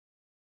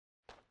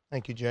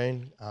Thank you,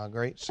 Jane.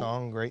 Great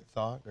song, great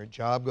thought, great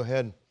job. Go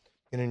ahead,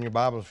 get in your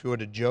Bible, if you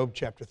would, to Job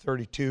chapter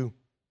 32.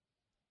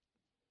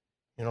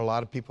 You know, a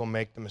lot of people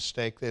make the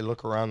mistake. They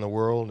look around the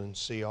world and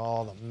see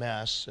all the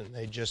mess, and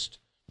they just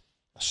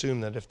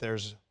assume that if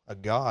there's a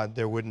God,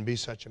 there wouldn't be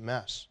such a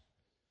mess.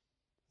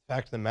 The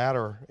fact of the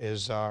matter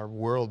is our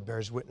world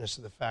bears witness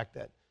to the fact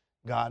that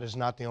God is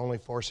not the only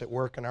force at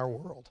work in our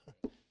world.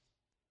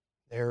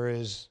 There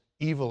is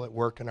evil at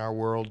work in our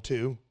world,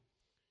 too.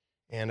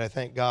 And I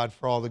thank God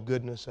for all the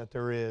goodness that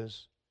there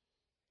is.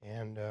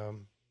 And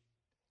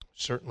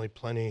certainly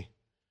plenty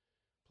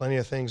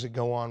of things that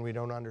go on we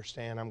don't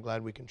understand. I'm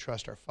glad we can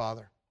trust our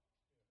Father.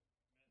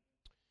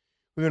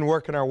 We've been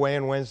working our way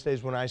on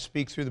Wednesdays when I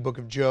speak through the book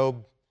of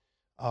Job.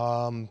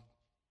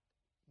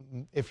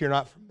 If you're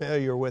not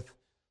familiar with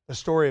the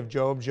story of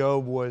Job,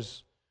 Job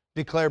was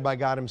declared by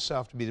God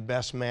himself to be the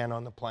best man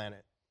on the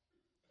planet.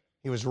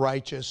 He was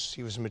righteous,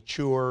 he was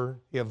mature,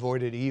 he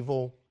avoided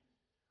evil.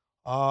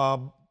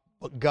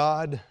 But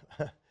God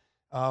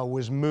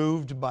was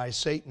moved by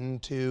Satan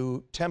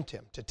to tempt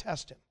him, to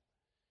test him.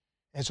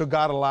 And so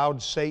God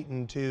allowed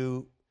Satan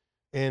to,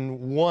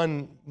 in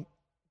one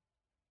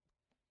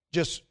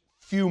just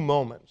few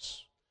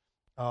moments,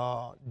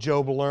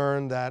 Job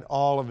learned that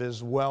all of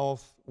his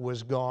wealth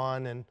was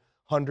gone and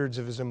hundreds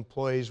of his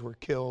employees were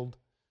killed.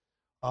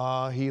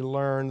 He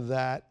learned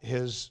that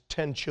his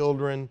 10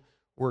 children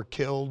were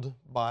killed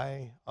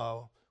by a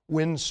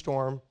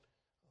windstorm,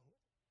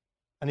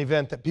 an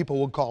event that people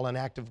would call an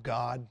act of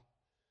God.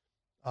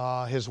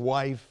 His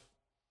wife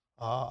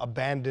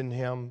abandoned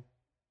him.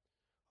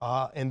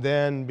 And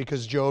then,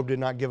 because Job did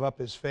not give up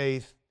his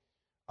faith,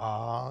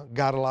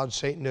 God allowed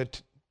Satan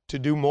to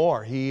do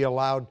more. He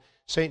allowed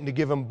Satan to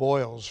give him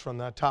boils from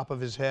the top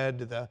of his head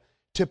to the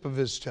tip of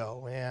his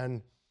toe.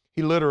 And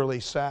he literally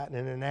sat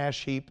in an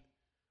ash heap,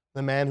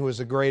 the man who was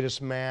the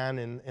greatest man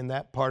in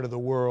that part of the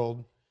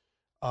world,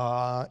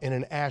 in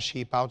an ash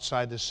heap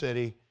outside the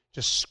city,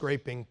 just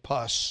scraping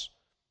pus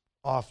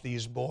off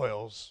these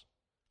boils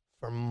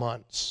for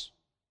months.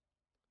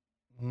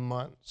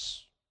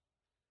 Months.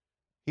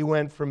 He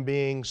went from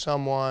being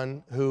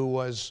someone who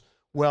was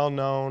well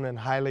known and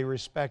highly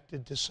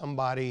respected to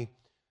somebody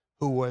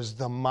who was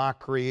the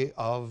mockery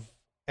of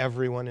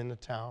everyone in the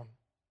town.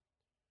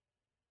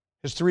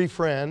 His 3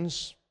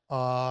 friends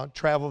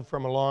traveled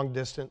from a long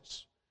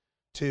distance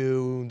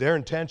their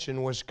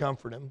intention was to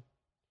comfort him.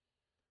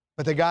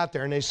 But they got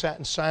there and they sat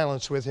in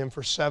silence with him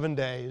for 7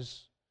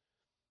 days.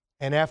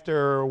 And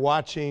after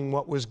watching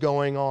what was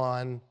going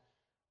on,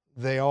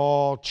 they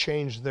all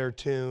changed their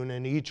tune,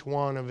 and each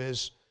one of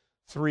his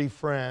 3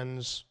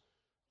 friends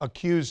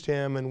accused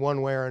him in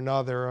one way or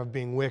another of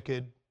being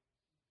wicked,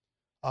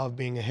 of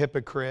being a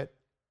hypocrite.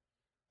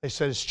 They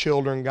said his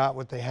children got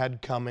what they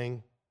had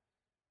coming.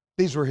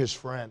 These were his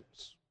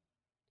friends.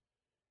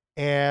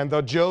 And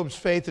though Job's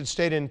faith had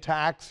stayed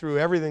intact through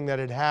everything that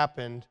had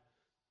happened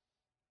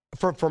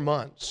for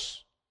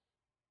months,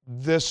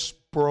 this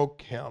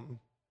broke him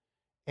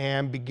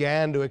and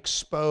began to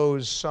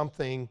expose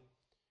something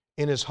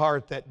in his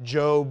heart that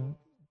Job,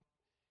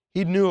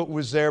 he knew it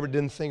was there but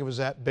didn't think it was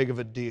that big of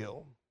a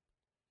deal.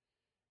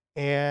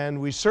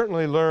 And we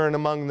certainly learn,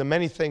 among the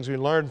many things we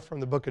learned from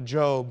the book of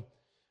Job,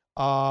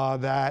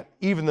 that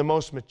even the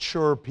most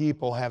mature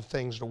people have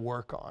things to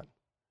work on.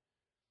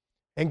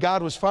 And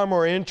God was far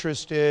more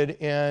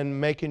interested in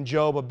making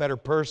Job a better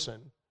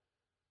person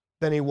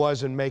than he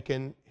was in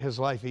making his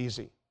life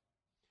easy.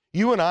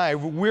 You and I,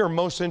 we're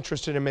most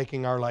interested in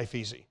making our life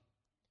easy.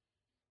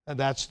 And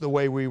that's the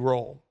way we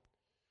roll.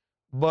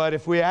 But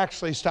if we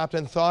actually stopped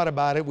and thought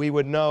about it, we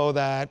would know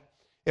that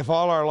if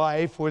all our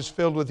life was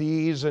filled with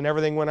ease and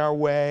everything went our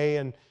way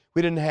and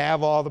we didn't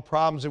have all the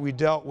problems that we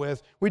dealt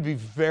with, we'd be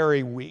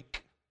very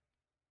weak.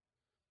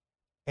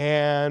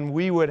 And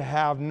we would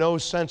have no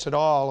sense at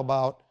all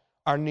about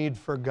our need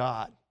for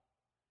God.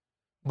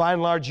 By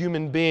and large,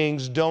 human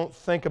beings don't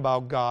think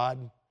about God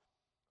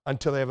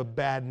until they have a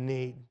bad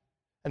need.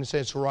 And say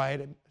it's right,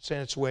 and say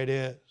it's the way it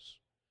is.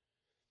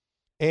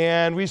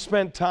 And we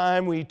spent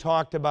time, we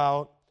talked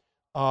about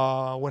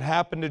what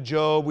happened to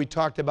Job. We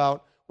talked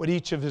about what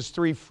each of his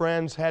 3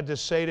 friends had to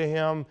say to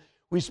him.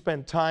 We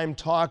spent time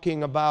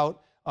talking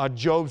about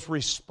Job's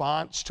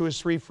response to his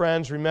 3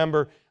 friends.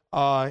 Remember,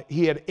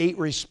 he had 8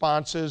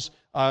 responses.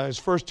 His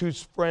first 2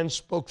 friends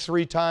spoke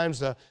 3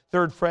 times. The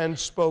 3rd friend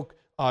spoke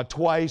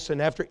twice.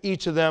 And after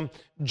each of them,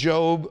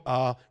 Job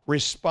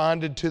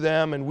responded to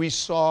them. And we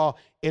saw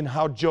in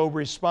how Job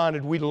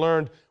responded, we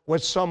learned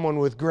what someone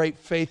with great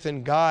faith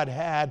in God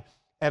had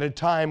at a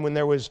time when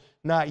there was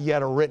not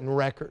yet a written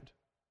record.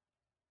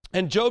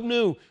 And Job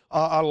knew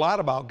a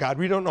lot about God.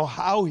 We don't know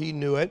how he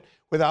knew it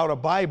without a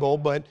Bible,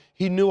 but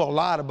he knew a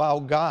lot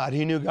about God.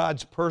 He knew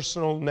God's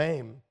personal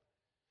name.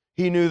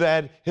 He knew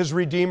that his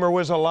Redeemer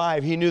was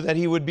alive. He knew that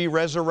he would be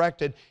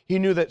resurrected. He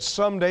knew that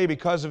someday,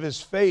 because of his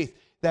faith,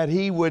 that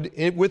he would,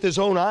 with his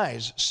own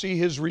eyes, see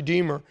his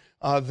Redeemer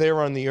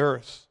there on the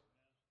earth.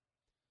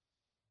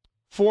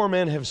 4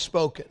 men have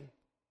spoken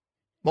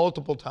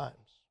multiple times.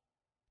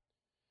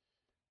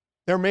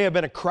 There may have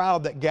been a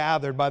crowd that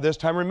gathered by this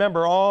time.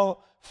 Remember,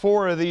 all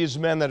four of these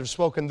men that have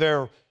spoken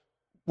there,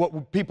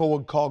 what people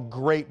would call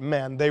great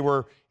men. They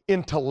were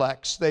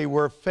intellects, they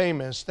were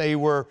famous, they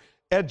were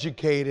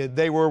educated,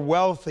 they were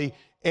wealthy,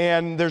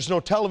 and there's no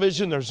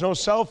television, there's no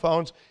cell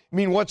phones. I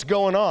mean, what's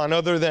going on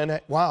other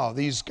than, wow,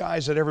 these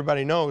guys that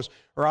everybody knows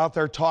are out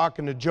there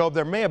talking to Job.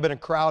 There may have been a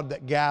crowd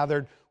that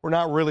gathered. We're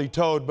not really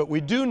told, but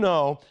we do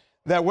know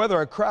that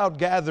whether a crowd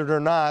gathered or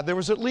not, there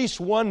was at least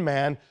one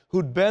man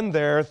who'd been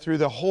there through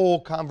the whole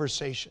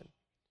conversation.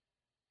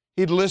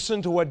 He'd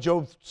listened to what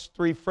Job's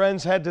three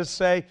friends had to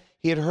say.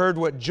 He had heard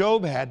what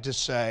Job had to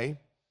say.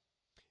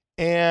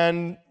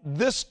 And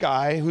this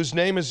guy, whose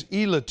name is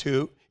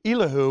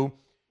Elihu,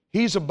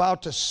 he's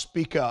about to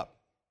speak up.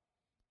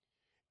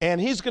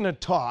 And he's going to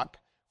talk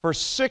for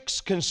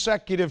 6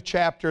 consecutive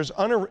chapters,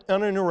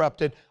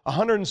 uninterrupted,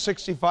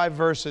 165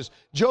 verses.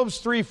 Job's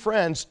three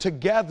friends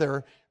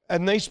together,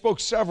 and they spoke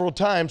several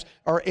times,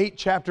 are 8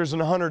 chapters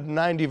and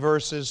 190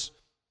 verses.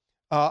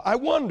 I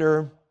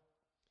wonder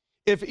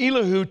if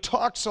Elihu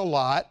talks a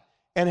lot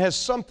and has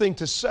something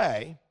to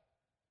say,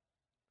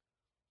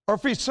 or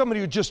if he's somebody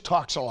who just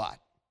talks a lot.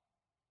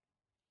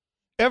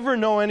 Ever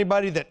know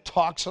anybody that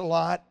talks a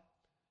lot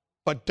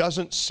but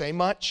doesn't say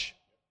much?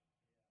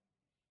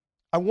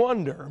 I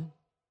wonder,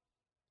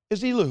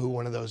 is Elihu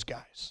one of those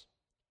guys?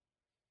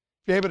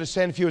 If you're able to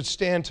stand, if you would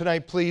stand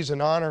tonight, please,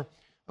 in honor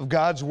of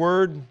God's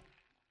Word.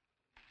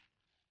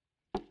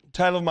 The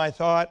title of my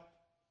thought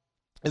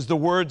is The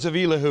Words of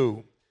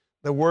Elihu.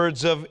 The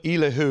Words of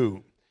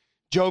Elihu.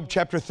 Job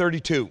chapter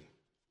 32,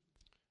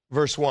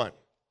 verse 1.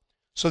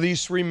 So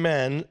these 3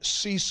 men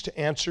ceased to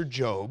answer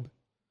Job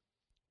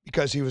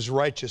because he was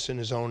righteous in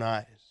his own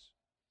eyes.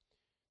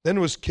 Then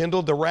was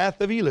kindled the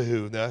wrath of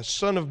Elihu, the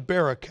son of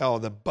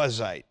Barachel, the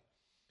Buzite,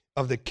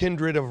 of the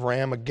kindred of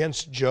Ram.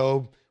 Against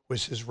Job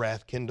was his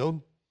wrath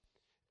kindled,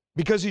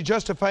 because he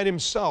justified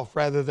himself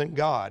rather than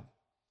God.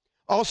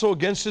 Also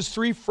against his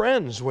 3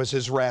 friends was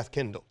his wrath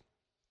kindled,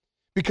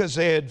 because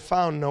they had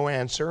found no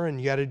answer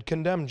and yet had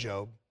condemned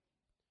Job.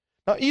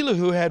 Now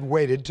Elihu had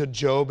waited till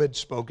Job had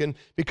spoken,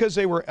 because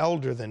they were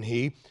elder than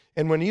he.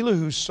 And when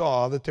Elihu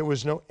saw that there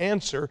was no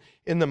answer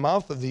in the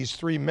mouth of these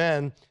 3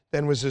 men,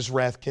 then was his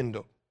wrath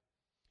kindled.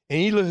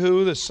 And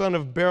Elihu, the son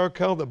of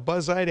Barachel, the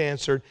Buzite,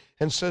 answered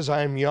and says,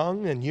 I am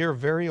young, and ye are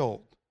very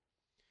old.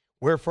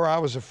 Wherefore I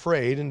was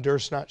afraid, and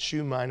durst not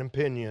shew mine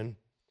opinion.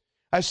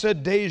 I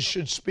said, days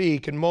should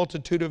speak, and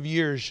multitude of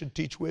years should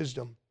teach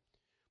wisdom.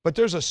 But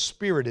there's a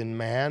spirit in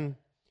man, and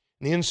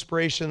the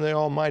inspiration of the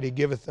Almighty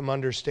giveth them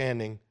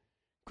understanding.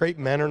 Great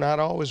men are not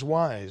always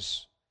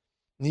wise,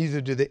 neither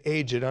do the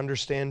aged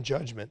understand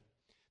judgment.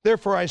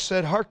 Therefore I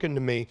said, hearken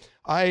to me,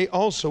 I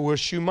also will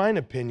shew mine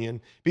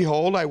opinion.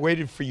 Behold, I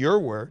waited for your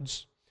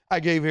words. I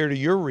gave ear to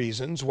your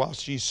reasons,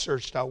 whilst ye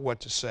searched out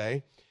what to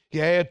say.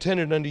 Yea, I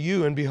attended unto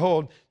you, and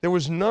behold, there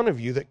was none of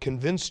you that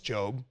convinced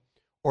Job,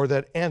 or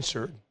that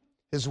answered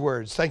his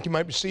words. Thank you. You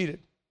might be seated.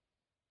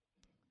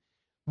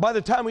 By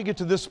the time we get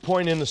to this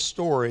point in the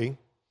story,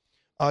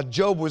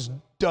 Job was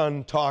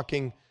done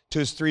talking to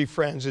his 3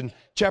 friends. In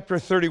chapter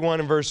 31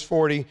 and verse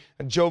 40,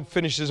 Job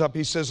finishes up.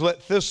 He says, let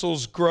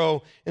thistles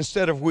grow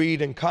instead of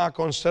wheat and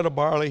cockle instead of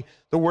barley.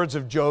 The words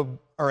of Job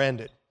are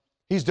ended.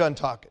 He's done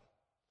talking.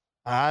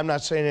 I'm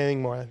not saying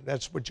anything more.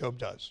 That's what Job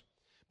does.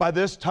 By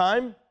this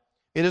time,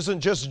 it isn't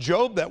just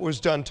Job that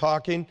was done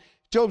talking.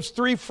 Job's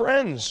 3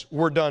 friends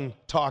were done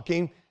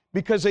talking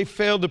because they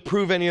failed to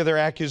prove any of their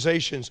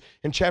accusations.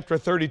 In chapter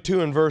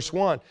 32 and verse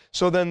 1,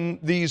 so then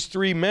these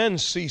 3 men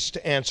ceased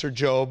to answer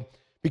Job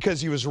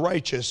because he was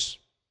righteous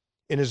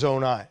in his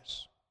own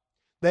eyes.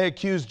 They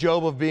accused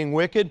Job of being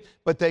wicked,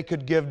 but they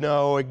could give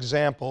no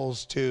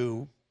examples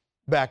to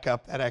back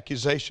up that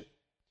accusation.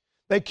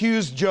 They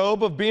accused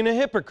Job of being a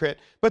hypocrite,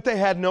 but they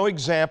had no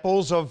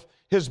examples of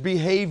his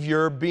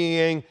behavior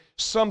being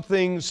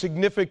something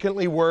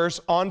significantly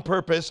worse on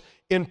purpose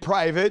in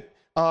private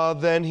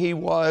than he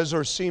was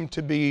or seemed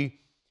to be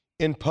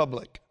in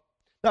public.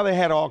 Now, they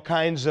had all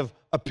kinds of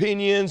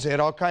opinions, they had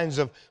all kinds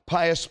of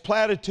pious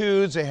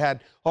platitudes, they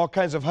had all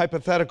kinds of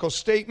hypothetical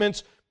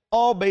statements,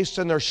 all based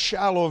on their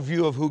shallow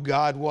view of who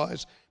God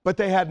was. But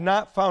they had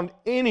not found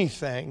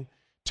anything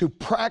to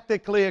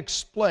practically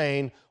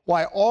explain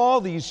why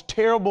all these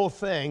terrible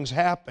things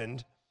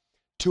happened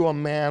to a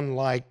man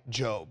like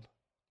Job.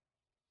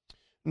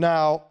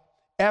 Now,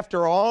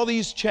 after all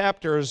these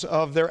chapters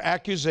of their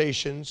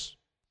accusations,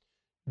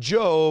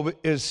 Job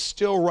is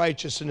still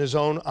righteous in his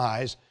own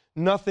eyes.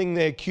 Nothing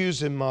they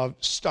accuse him of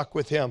stuck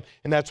with him.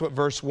 And that's what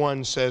verse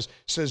 1 says. It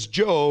says,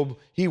 Job,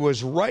 he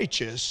was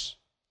righteous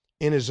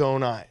in his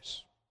own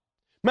eyes.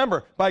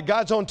 Remember, by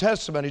God's own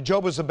testimony,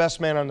 Job was the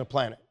best man on the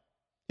planet.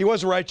 He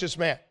was a righteous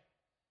man.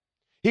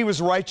 He was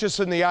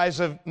righteous in the eyes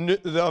of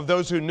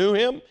those who knew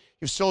him.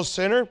 He was still a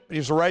sinner, but he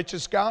was a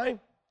righteous guy.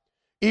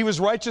 He was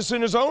righteous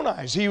in his own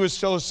eyes. He was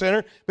still a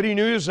sinner, but he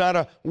knew he was not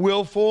a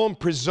willful and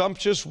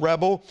presumptuous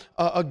rebel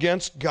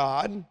against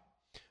God.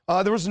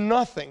 There was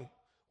nothing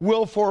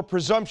willful or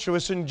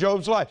presumptuous in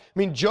Job's life. I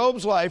mean,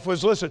 Job's life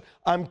was, listen,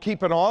 I'm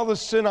keeping all the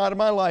sin out of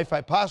my life I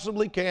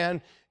possibly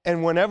can,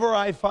 And whenever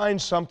I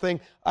find something,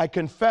 I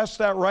confess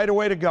that right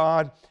away to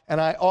God, and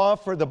I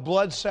offer the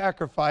blood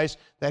sacrifice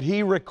that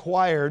He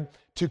required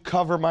to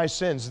cover my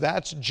sins.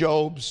 That's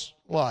Job's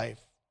life.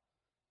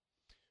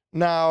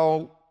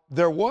 Now,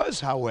 there was,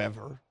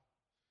 however,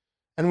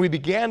 and we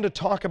began to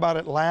talk about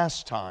it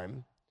last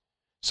time,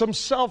 some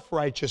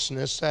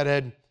self-righteousness that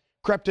had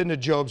crept into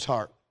Job's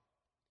heart.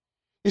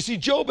 You see,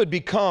 Job had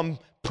become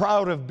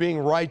proud of being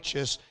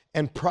righteous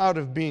and proud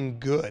of being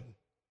good.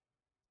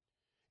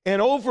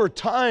 And over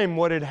time,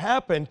 what had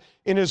happened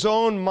in his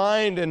own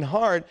mind and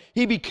heart,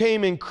 he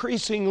became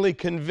increasingly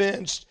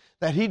convinced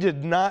that he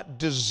did not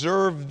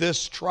deserve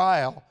this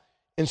trial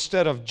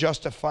instead of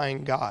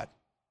justifying God.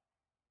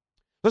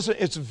 Listen,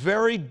 it's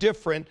very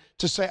different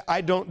to say,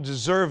 I don't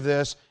deserve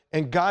this,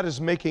 and God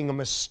is making a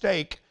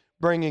mistake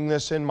bringing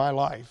this in my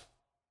life,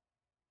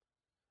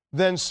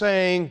 than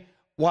saying,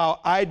 wow,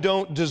 I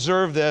don't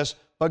deserve this,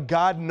 but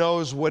God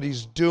knows what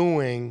He's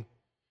doing,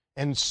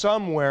 and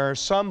somewhere,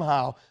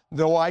 somehow,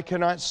 though I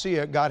cannot see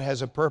it, God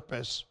has a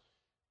purpose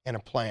and a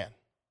plan.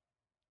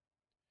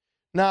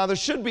 Now, there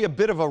should be a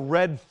bit of a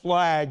red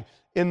flag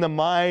in the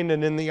mind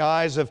and in the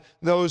eyes of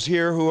those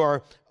here who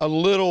are a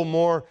little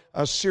more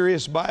a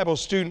serious Bible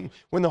student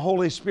when the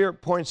Holy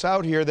Spirit points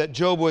out here that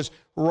Job was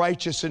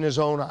righteous in his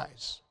own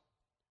eyes.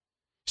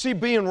 See,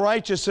 being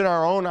righteous in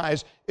our own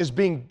eyes is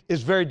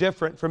very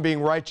different from being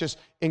righteous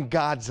in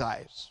God's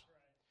eyes.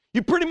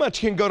 You pretty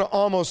much can go to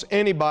almost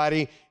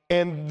anybody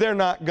and they're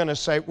not going to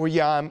say, well,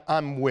 yeah,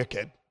 I'm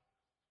wicked.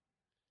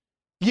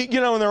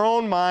 You know, in their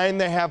own mind,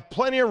 they have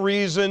plenty of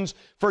reasons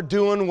for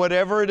doing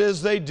whatever it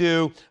is they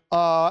do.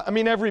 I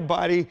mean,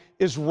 everybody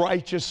is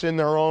righteous in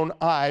their own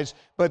eyes,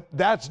 but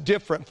that's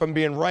different from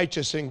being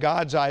righteous in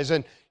God's eyes.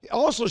 And it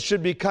also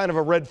should be kind of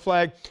a red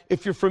flag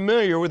if you're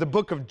familiar with the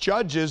book of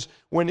Judges,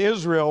 when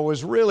Israel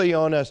was really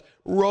on a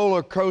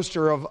roller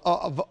coaster of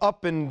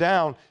up and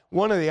down.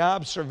 One of the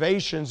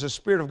observations the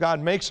Spirit of God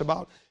makes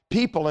about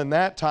people in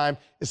that time,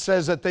 it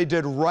says that they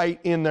did right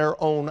in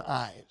their own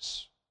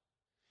eyes.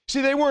 See,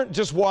 they weren't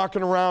just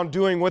walking around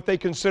doing what they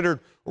considered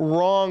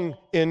wrong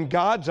in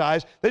God's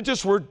eyes. They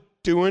just were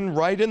doing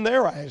right in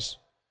their eyes.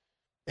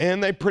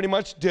 And they pretty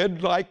much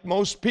did like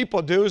most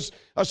people do, is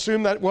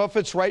assume that, well, if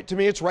it's right to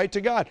me, it's right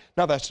to God.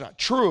 Now, that's not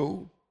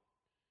true,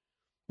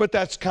 but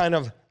that's kind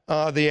of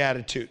the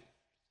attitude.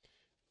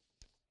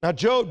 Now,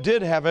 Job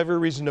did have every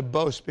reason to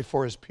boast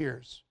before his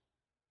peers,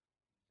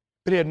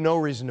 but he had no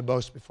reason to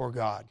boast before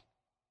God.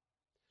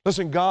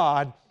 Listen,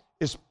 God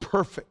is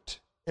perfect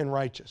in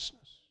righteousness.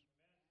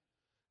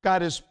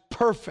 God is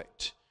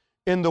perfect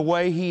in the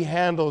way He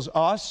handles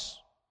us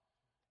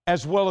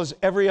as well as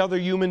every other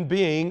human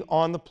being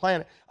on the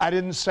planet. I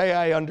didn't say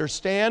I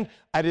understand.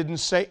 I didn't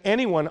say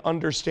anyone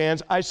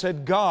understands. I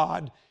said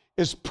God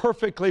is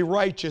perfectly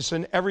righteous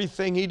in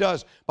everything He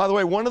does. By the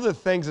way, one of the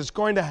things that's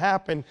going to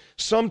happen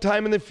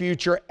sometime in the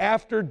future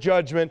after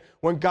judgment,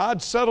 when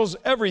God settles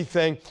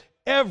everything,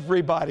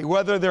 everybody,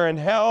 whether they're in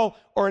hell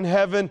or in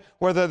heaven,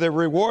 whether they're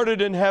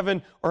rewarded in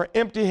heaven or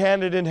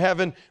empty-handed in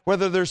heaven,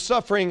 whether they're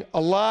suffering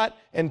a lot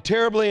and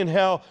terribly in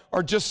hell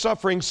or just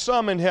suffering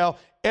some in hell,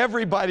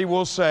 everybody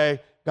will say,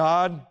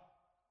 God,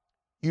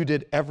 you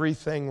did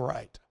everything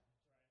right.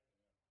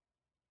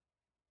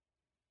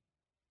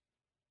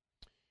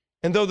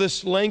 And though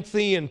this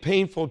lengthy and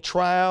painful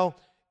trial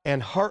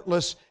and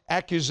heartless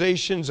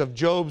accusations of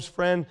Job's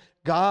friend,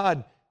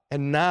 God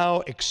had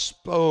now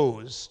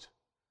exposed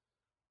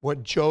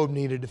what Job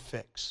needed to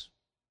fix.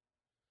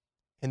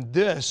 And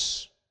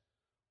this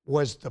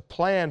was the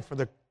plan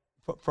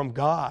from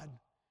God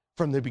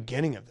from the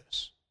beginning of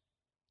this.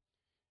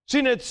 See,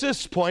 and it's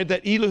this point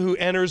that Elihu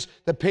enters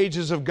the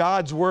pages of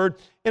God's Word.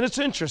 And it's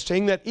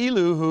interesting that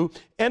Elihu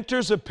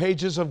enters the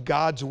pages of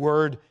God's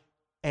Word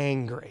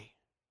angry.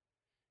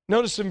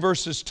 Notice in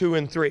verses 2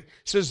 and 3. It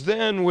says,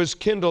 then was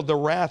kindled the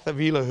wrath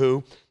of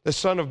Elihu, the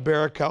son of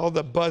Barachel,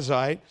 the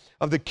Buzite,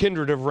 of the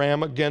kindred of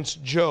Ram,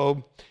 against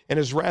Job, and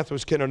his wrath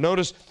was kindled.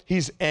 Notice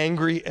he's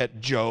angry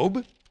at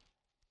Job.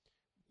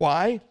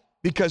 Why?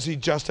 Because he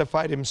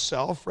justified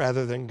himself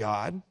rather than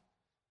God.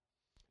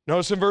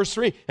 Notice in verse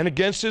 3, and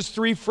against his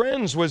three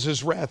friends was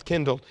his wrath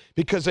kindled,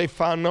 because they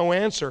found no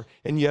answer,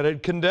 and yet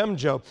had condemned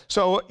Job.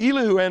 So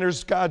Elihu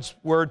enters God's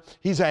Word.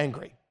 He's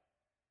angry.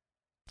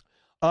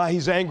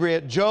 He's angry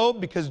at Job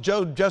because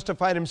Job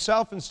justified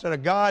himself instead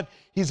of God.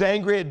 He's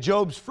angry at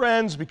Job's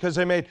friends because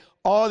they made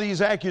all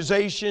these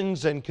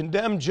accusations and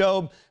condemned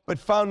Job, but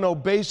found no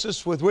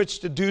basis with which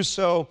to do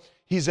so.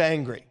 He's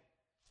angry.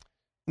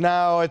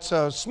 Now, it's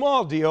a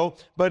small deal,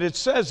 but it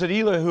says that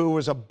Elihu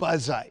was a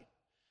Buzite.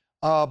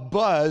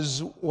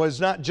 Buzz was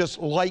not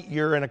just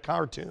Lightyear in a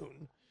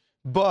cartoon.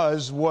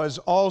 Buzz was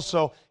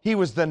also, he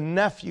was the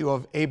nephew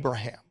of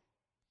Abraham.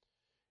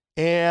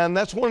 And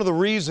that's one of the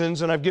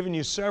reasons, and I've given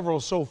you several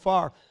so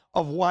far,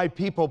 of why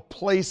people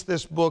place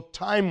this book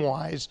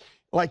time-wise,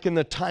 like in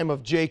the time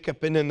of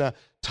Jacob and in the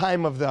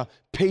time of the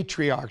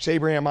patriarchs,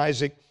 Abraham,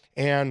 Isaac,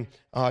 and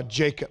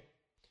Jacob.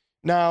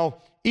 Now,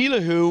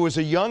 Elihu was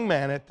a young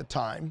man at the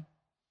time,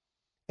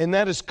 and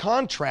that is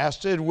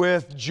contrasted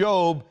with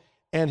Job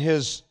and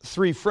his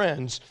 3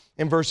 friends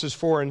in verses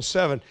 4 and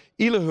 7.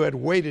 Elihu had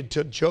waited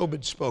till Job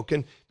had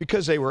spoken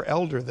because they were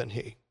elder than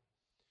he.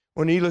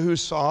 When Elihu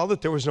saw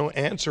that there was no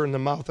answer in the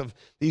mouth of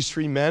these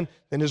 3 men,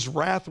 then his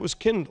wrath was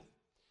kindled.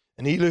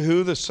 And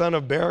Elihu, the son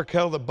of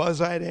Barachel the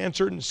Buzite,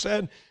 answered and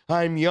said,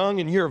 I am young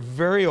and you're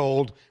very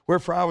old,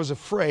 wherefore I was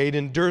afraid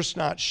and durst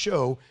not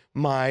show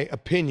my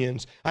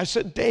opinions. I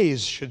said,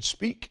 days should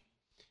speak,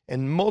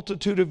 and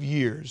multitude of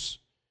years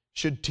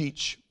should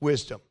teach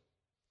wisdom.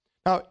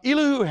 Now,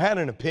 Elihu had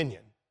an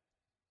opinion.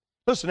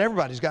 Listen,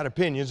 everybody's got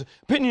opinions.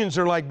 Opinions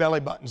are like belly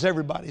buttons.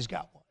 Everybody's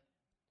got one.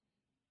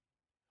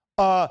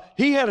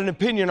 He had an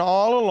opinion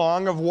all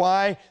along of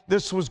why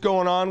this was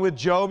going on with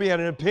Job. He had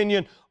an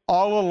opinion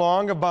all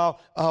along about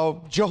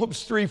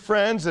Job's 3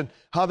 friends and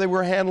how they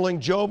were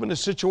handling Job in the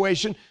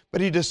situation,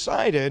 but he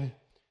decided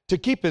to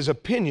keep his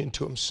opinion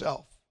to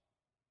himself.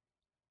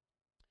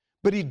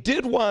 But he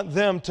did want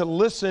them to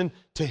listen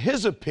to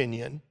his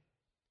opinion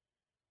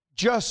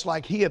just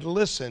like he had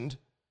listened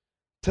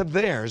to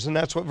theirs. And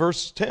that's what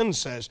verse 10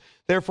 says.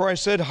 Therefore I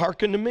said,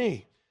 hearken to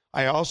me.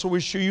 I also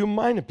will shew you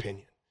mine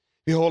opinion.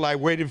 Behold, I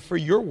waited for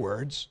your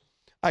words.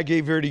 I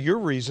gave ear to your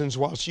reasons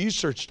whilst you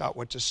searched out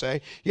what to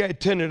say. Yea, I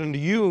attended unto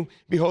you.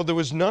 Behold, there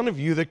was none of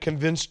you that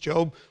convinced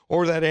Job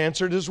or that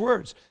answered his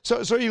words. So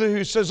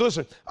Elihu says,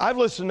 listen, I've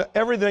listened to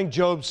everything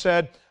Job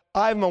said.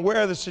 I'm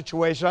aware of the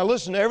situation. I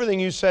listened to everything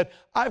you said.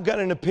 I've got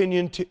an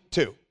opinion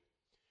too.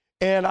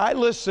 And I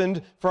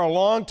listened for a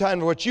long time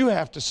to what you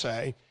have to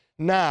say.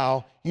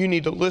 Now you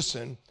need to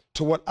listen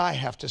to what I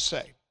have to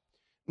say.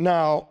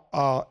 Now,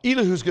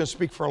 Elihu's going to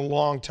speak for a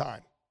long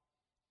time.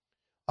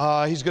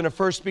 He's going to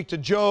first speak to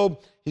Job.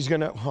 He's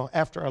going to,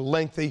 after a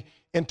lengthy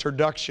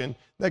introduction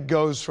that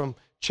goes from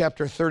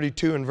chapter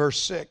 32 and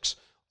verse 6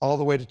 all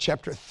the way to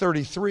chapter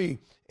 33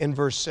 in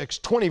verse 6.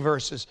 20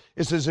 verses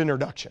is his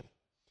introduction.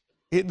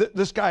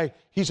 This guy,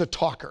 he's a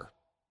talker.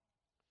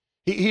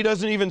 He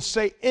doesn't even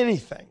say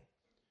anything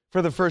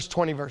for the first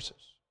 20 verses.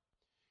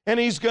 And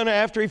he's going to,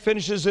 after he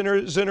finishes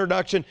his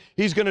introduction,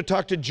 he's going to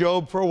talk to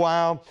Job for a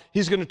while.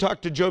 He's going to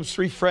talk to Job's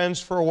 3 friends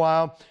for a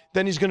while.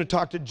 Then he's going to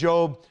talk to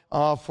Job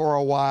for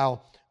a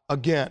while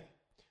again.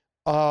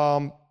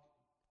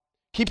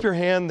 Keep your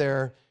hand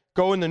there.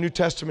 Go in the New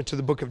Testament to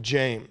the book of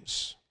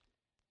James.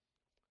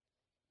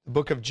 The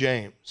book of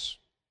James.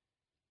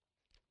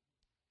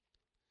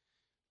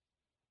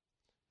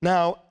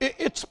 Now,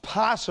 it's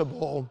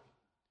possible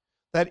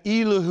that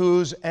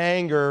Elihu's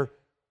anger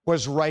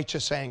was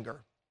righteous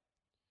anger.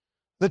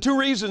 The 2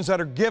 reasons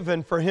that are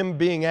given for him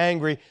being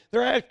angry,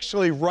 they're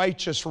actually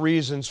righteous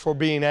reasons for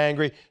being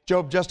angry.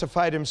 Job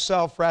justified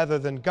himself rather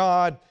than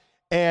God,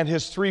 and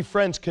his 3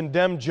 friends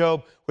condemned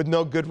Job with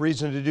no good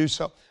reason to do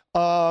so.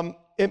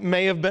 It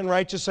may have been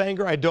righteous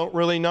anger. I don't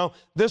really know.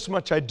 This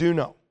much I do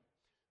know.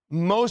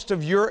 Most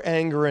of your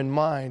anger and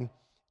mine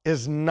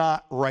is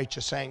not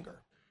righteous anger.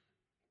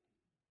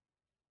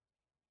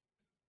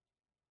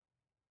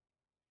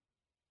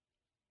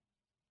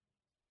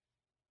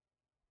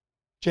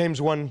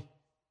 James 1,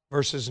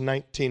 verses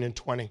 19 and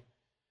 20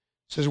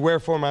 says,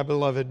 wherefore, my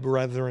beloved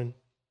brethren,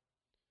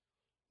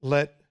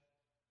 let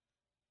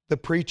the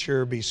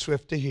preacher be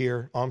swift to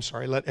hear.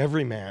 Let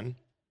every man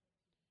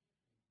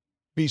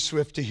be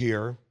swift to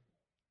hear,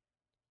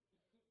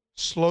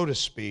 slow to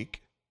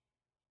speak,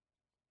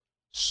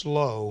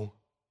 slow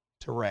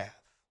to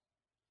wrath.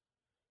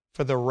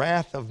 For the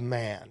wrath of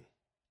man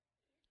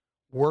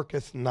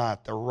worketh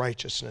not the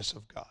righteousness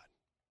of God.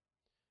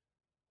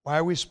 Why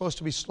are we supposed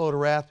to be slow to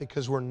wrath?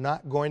 Because we're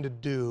not going to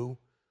do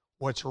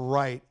what's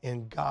right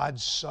in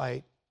God's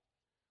sight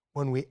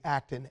when we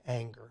act in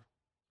anger.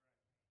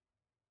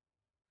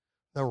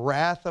 The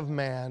wrath of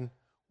man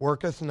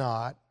worketh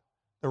not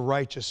the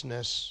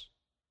righteousness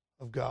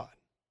of God.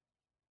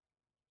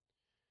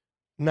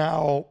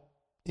 Now,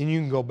 and you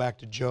can go back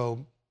to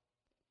Job.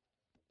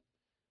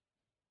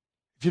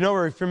 If you know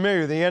or are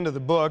familiar with the end of the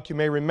book, you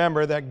may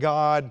remember that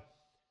God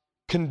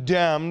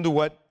condemned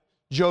what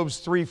Job's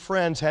 3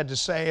 friends had to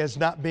say as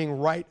not being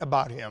right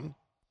about him.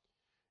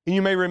 And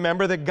you may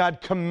remember that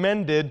God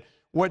commended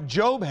what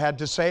Job had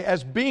to say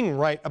as being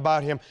right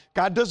about him.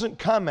 God doesn't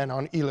comment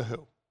on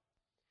Elihu.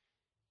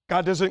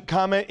 God doesn't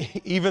comment,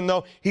 even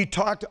though he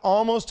talked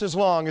almost as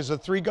long as the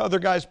 3 other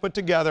guys put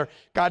together.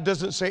 God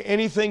doesn't say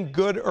anything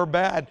good or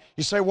bad.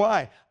 You say,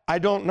 why? I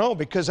don't know,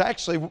 because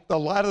actually a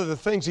lot of the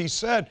things he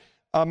said,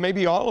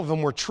 maybe all of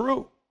them were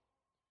true.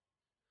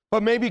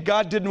 But maybe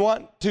God didn't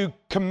want to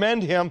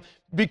commend him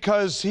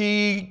because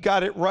he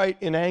got it right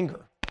in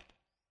anger.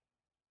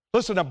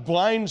 Listen, a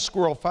blind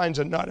squirrel finds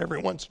a nut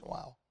every once in a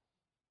while.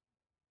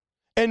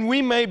 And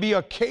we may be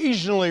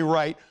occasionally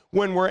right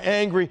when we're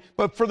angry,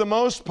 but for the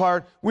most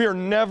part, we are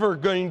never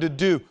going to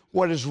do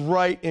what is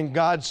right in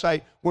God's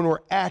sight when we're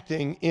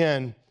acting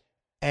in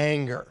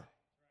anger.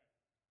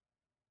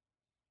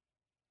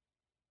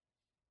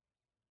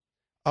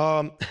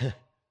 By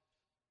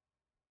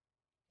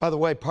the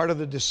way, part of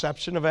the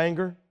deception of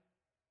anger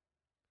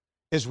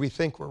is we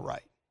think we're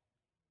right.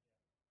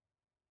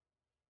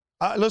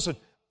 Listen,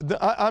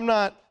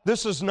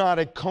 this is not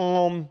a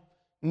calm,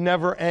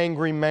 never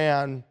angry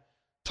man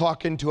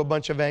talking to a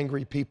bunch of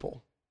angry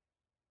people.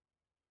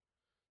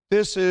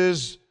 This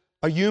is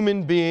a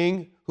human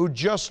being who,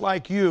 just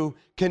like you,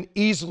 can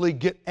easily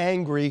get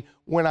angry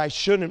when I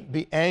shouldn't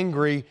be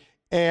angry,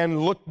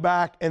 and look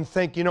back and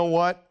think, you know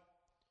what?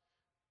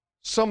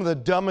 Some of the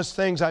dumbest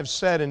things I've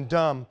said and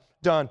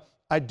done,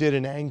 I did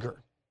in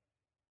anger.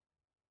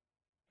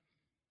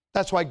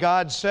 That's why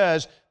God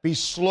says, be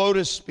slow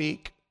to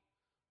speak,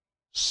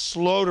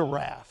 slow to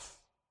wrath,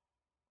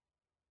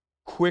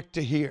 quick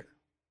to hear.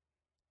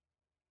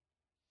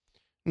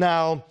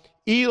 Now,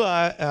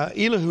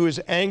 Elihu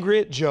is angry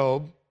at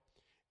Job,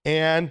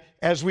 and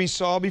as we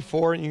saw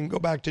before, and you can go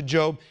back to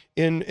Job,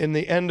 in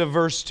the end of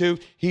verse 2,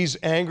 he's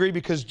angry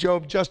because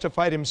Job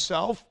justified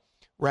himself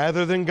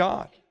rather than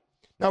God.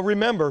 Now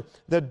remember,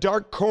 the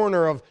dark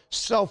corner of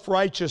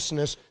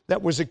self-righteousness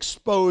that was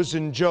exposed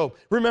in Job.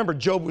 Remember,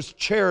 Job was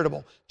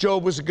charitable.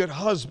 Job was a good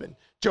husband.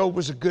 Job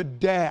was a good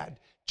dad.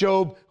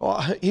 Job,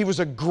 he was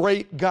a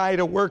great guy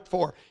to work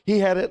for. He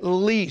had at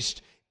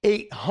least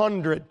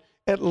 800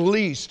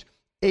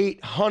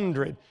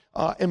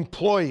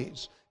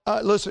 employees.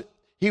 Listen,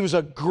 he was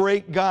a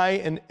great guy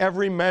in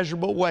every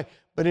measurable way,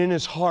 but in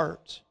his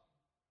heart,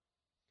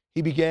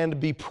 he began to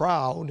be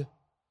proud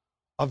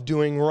of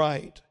doing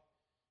right.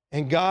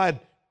 And God,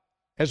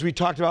 as we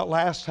talked about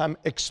last time,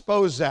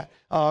 exposed that.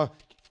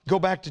 Go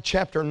back to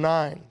chapter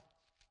 9.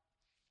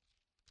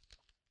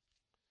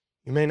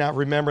 You may not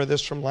remember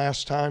this from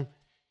last time.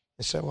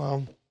 I said,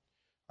 well,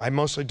 I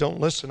mostly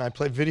don't listen. I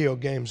play video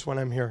games when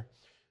I'm here.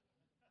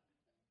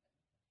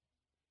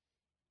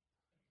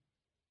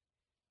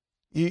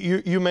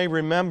 You may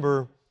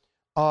remember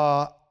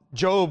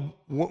Job,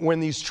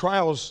 when these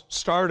trials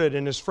started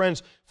and his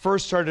friends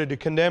first started to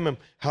condemn him,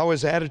 how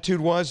his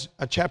attitude was.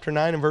 Chapter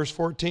 9 and verse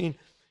 14,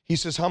 he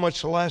says, how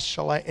much less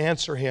shall I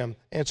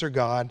answer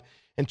God,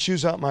 and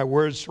choose out my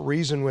words to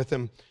reason with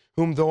him,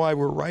 whom though I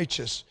were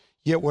righteous,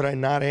 yet would I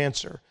not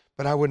answer,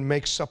 but I would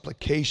make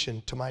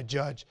supplication to my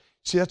judge.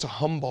 See, that's a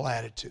humble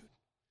attitude.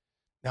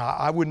 Now,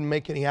 I wouldn't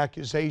make any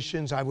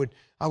accusations. I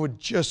would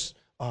just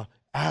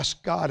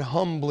ask God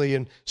humbly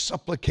and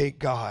supplicate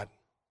God.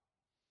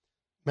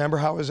 Remember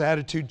how his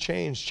attitude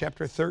changed.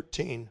 Chapter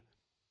 13,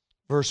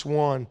 verse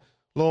 1.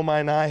 Lo,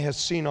 mine eye hath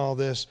seen all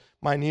this.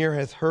 Mine ear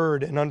hath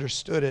heard and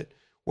understood it.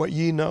 What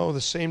ye know, the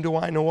same do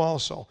I know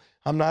also.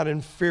 I'm not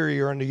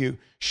inferior unto you.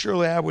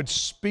 Surely I would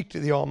speak to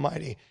the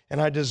Almighty,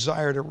 and I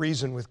desire to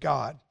reason with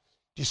God.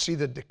 Do you see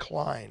the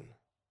decline?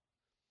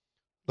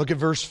 Look at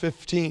verse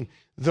 15.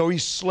 Though he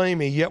slay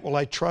me, yet will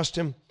I trust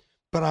him,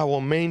 but I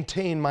will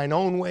maintain mine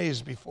own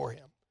ways before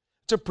him.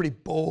 It's a pretty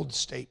bold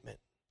statement.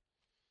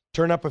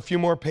 Turn up a few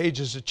more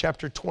pages to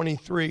chapter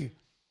 23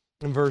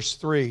 and verse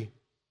 3.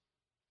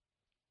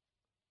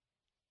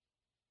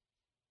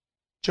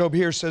 Job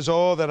here says,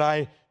 oh, that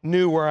I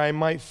knew where I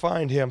might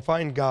find him,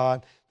 find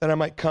God, that I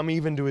might come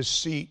even to his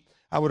seat.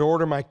 I would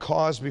order my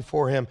cause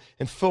before him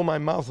and fill my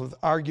mouth with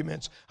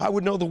arguments. I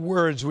would know the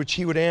words which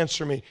he would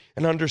answer me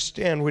and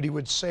understand what he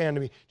would say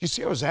unto me. Do you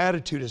see how his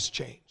attitude has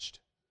changed?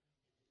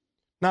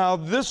 Now,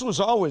 this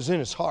was always in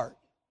his heart.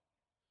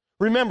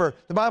 Remember,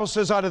 the Bible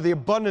says out of the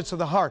abundance of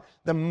the heart,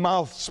 the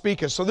mouth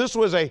speaketh. So this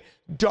was a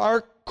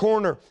dark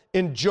corner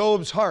in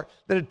Job's heart,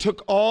 that it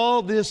took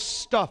all this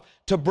stuff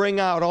to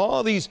bring out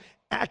all these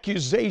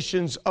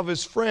accusations of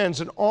his friends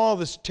and all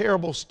this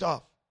terrible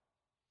stuff.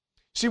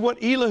 See,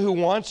 what Elihu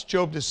wants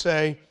Job to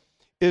say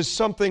is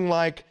something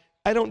like,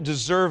 I don't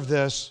deserve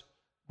this,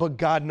 but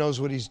God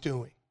knows what he's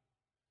doing.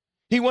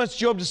 He wants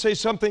Job to say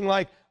something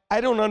like, I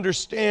don't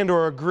understand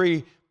or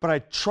agree, but I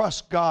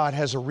trust God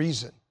has a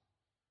reason.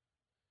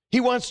 He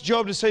wants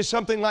Job to say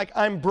something like,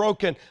 I'm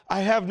broken,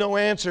 I have no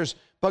answers,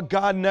 but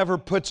God never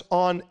puts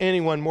on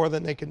anyone more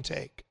than they can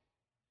take.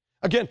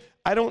 Again,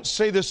 I don't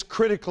say this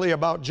critically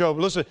about Job.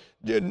 Listen,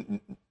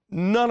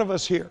 none of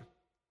us here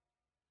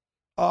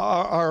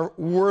are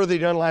worthy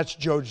to unlatch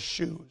Job's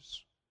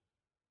shoes.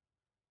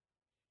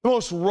 The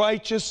most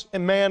righteous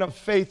man of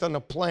faith on the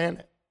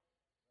planet.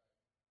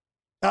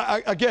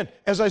 Again,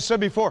 as I said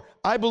before,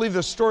 I believe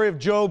the story of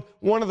Job,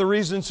 one of the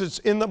reasons it's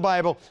in the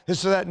Bible is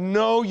so that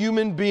no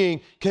human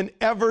being can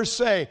ever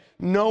say,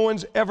 no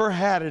one's ever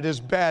had it as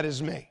bad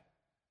as me.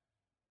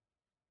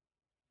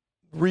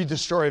 Read the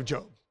story of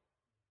Job.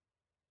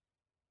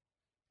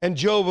 And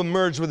Job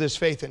emerged with his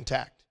faith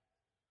intact.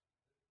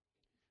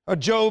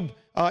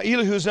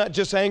 Elihu's not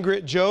just angry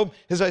at Job.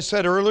 As I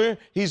said earlier,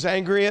 he's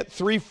angry at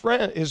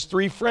his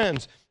three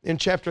friends in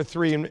chapter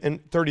 3 and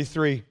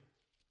 32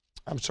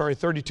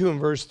 and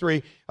verse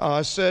 3,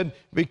 said,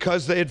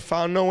 because they had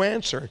found no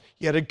answer,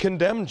 yet had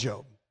condemned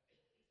Job.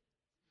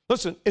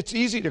 Listen, it's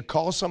easy to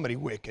call somebody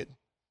wicked.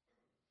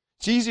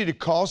 It's easy to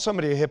call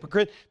somebody a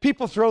hypocrite.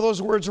 People throw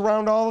those words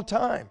around all the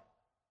time.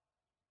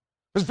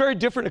 It's very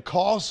different to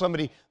call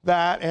somebody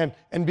that and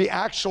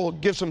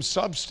give some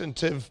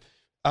substantive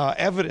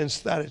evidence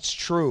that it's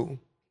true.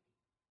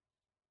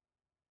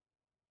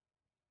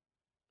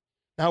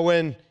 Now,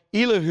 when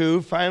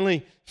Elihu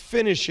finally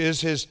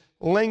finishes his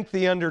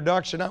lengthy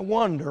introduction, I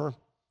wonder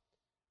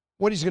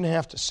what he's going to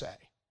have to say.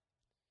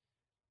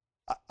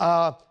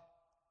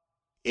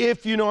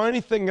 if you know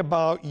anything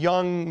about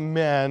young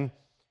men,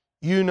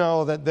 you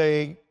know that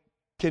they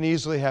can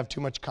easily have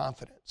too much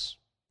confidence.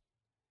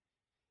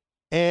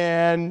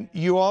 And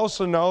you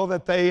also know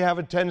that they have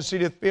a tendency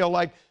to feel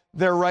like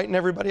they're right and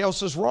everybody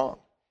else is wrong.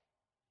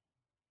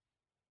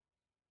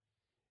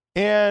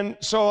 And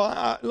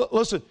so,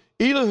 listen,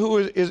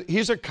 Elihu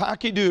he's a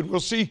cocky dude. We'll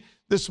see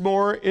this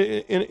more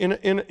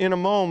in a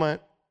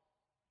moment.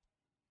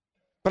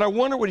 But I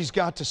wonder what he's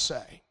got to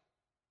say.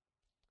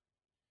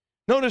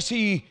 Notice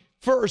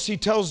first he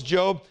tells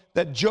Job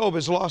that Job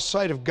has lost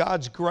sight of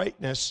God's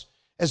greatness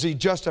as he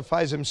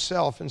justifies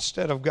himself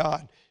instead of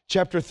God.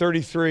 Chapter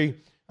 33,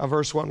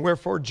 verse 1.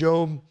 Wherefore,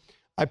 Job,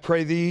 I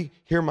pray thee,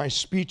 hear my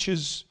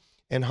speeches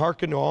and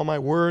hearken to all my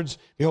words.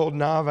 Behold,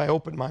 now have I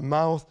opened my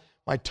mouth.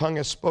 My tongue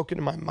has spoken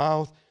in my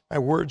mouth. My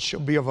words shall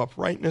be of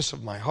uprightness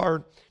of my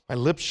heart. My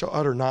lips shall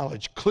utter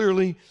knowledge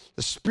clearly.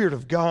 The Spirit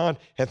of God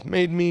hath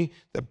made me.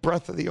 The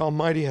breath of the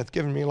Almighty hath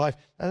given me life.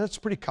 Now, that's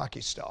pretty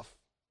cocky stuff.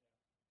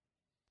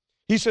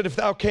 He said, if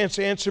thou canst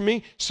answer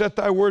me, set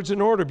thy words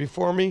in order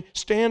before me.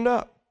 Stand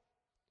up.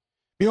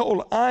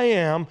 Behold, I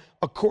am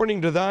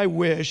according to thy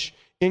wish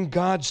in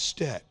God's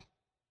stead.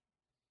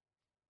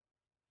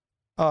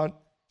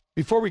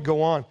 Before we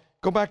go on,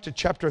 go back to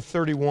chapter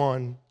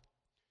 31,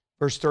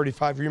 verse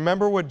 35.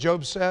 Remember what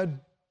Job said?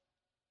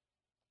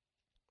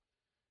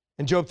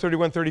 In Job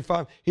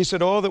 31:35, he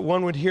said, oh, that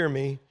one would hear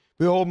me.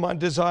 Behold, my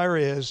desire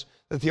is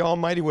that the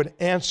Almighty would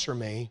answer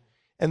me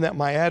and that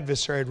my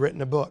adversary had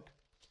written a book.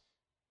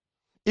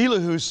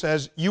 Elihu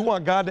says, you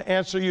want God to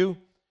answer you?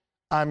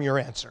 I'm your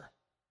answer.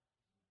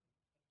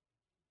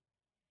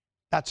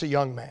 That's a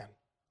young man.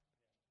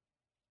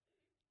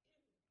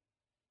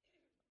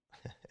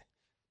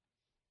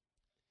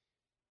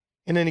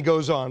 And then he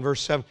goes on,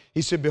 verse 7.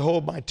 He said,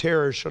 behold, my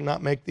terror shall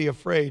not make thee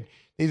afraid,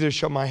 neither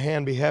shall my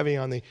hand be heavy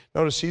on thee.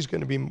 Notice he's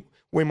going to be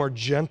way more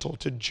gentle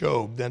to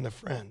Job than the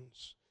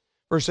friends.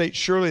 Verse 8,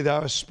 surely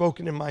thou hast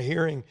spoken in my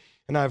hearing,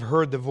 and I have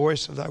heard the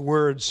voice of thy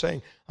words,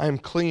 saying, I am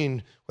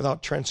clean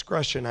without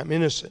transgression, I'm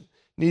innocent,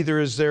 neither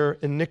is there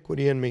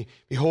iniquity in me.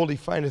 Behold, he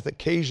findeth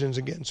occasions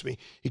against me.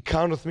 He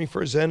counteth me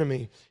for his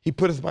enemy. He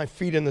putteth my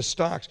feet in the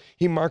stocks.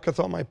 He marketh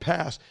all my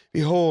paths.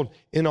 Behold,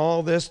 in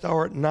all this thou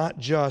art not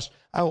just.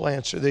 I will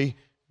answer thee,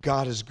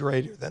 God is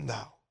greater than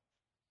thou.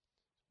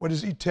 What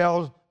does he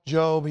tell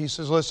Job? He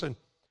says, listen,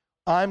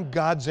 I'm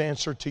God's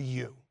answer to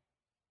you.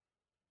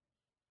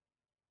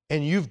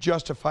 And you've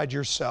justified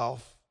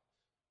yourself,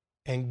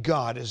 and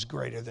God is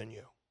greater than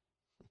you.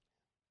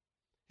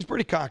 He's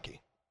pretty cocky.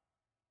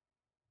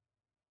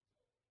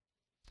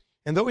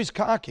 And though he's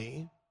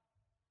cocky,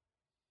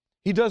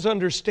 he does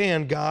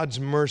understand God's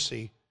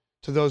mercy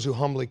to those who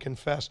humbly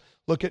confess.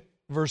 Look at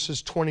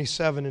verses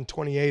 27 and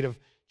 28 of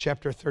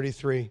chapter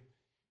 33.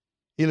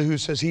 Elihu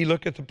says, he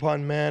looketh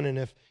upon men, and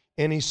if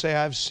any say,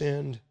 I've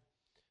sinned,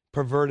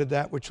 perverted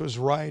that which was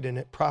right, and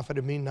it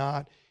profited me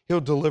not,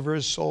 he'll deliver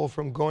his soul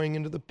from going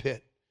into the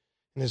pit,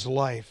 and his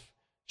life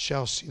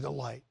shall see the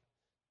light.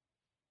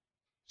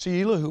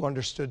 See, Elihu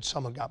understood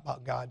some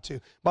about God too.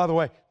 By the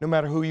way, no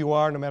matter who you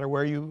are, no matter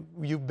where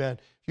you've been,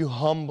 if you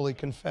humbly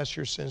confess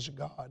your sins to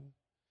God,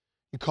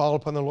 you call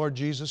upon the Lord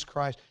Jesus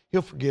Christ,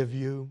 he'll forgive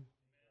you.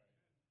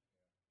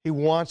 He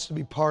wants to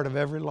be part of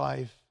every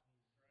life.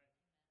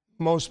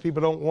 Most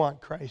people don't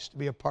want Christ to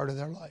be a part of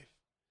their life.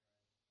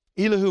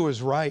 Elihu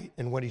was right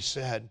in what he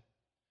said.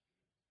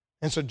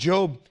 And so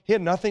Job, he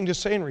had nothing to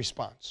say in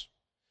response.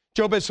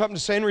 Job had something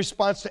to say in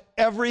response to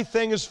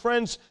everything his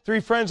three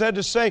friends had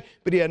to say,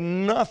 but he had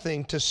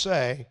nothing to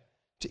say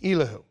to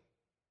Elihu.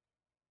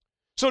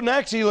 So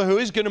next, Elihu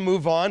is going to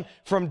move on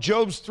from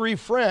Job's three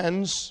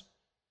friends,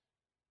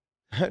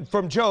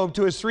 from Job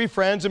to his three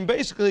friends, and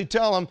basically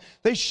tell them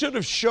they should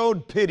have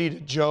showed pity to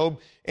Job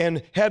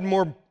and had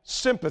more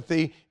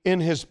sympathy in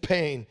his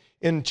pain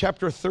in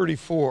chapter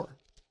 34.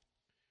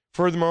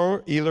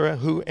 Furthermore,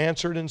 Elihu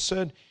answered and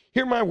said,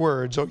 hear my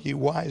words, O ye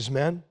wise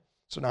men.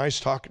 So now he's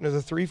talking to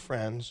the three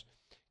friends.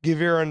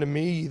 Give ear unto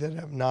me, ye that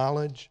have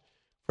knowledge.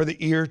 For the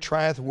ear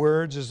trieth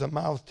words as the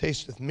mouth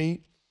tasteth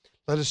meat.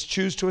 Let us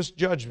choose to us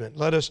judgment.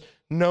 Let us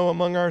know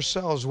among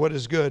ourselves what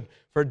is good.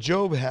 For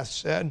Job hath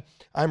said,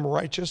 I'm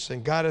righteous,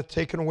 and God hath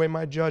taken away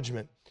my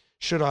judgment.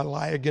 Should I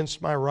lie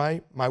against my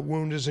right? My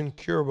wound is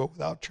incurable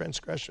without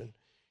transgression.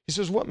 He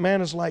says, what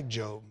man is like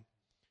Job,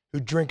 who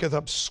drinketh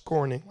up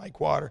scorning like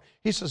water?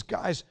 He says,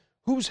 guys,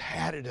 who's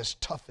had it as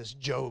tough as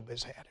Job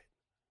has had it?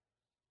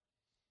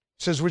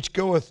 It says, which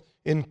goeth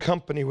in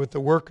company with the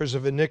workers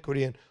of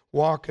iniquity and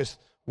walketh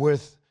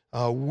with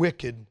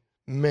wicked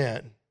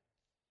men.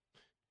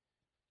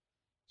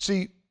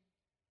 See,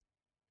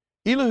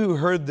 Elihu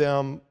heard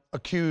them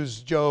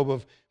accuse Job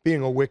of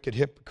being a wicked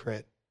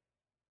hypocrite.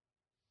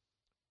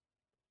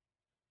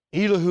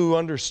 Elihu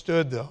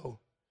understood, though,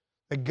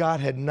 that God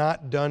had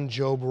not done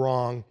Job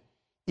wrong,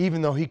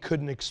 even though he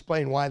couldn't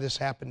explain why this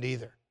happened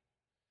either.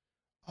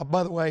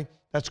 By the way,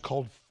 that's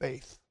called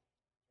faith.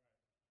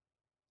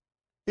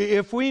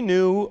 If we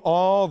knew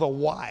all the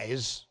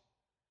whys,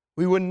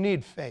 we wouldn't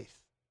need faith.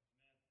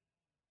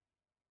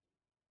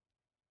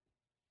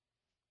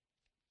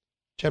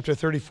 Chapter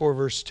 34,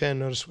 verse 10,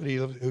 notice what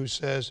Elihu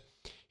says.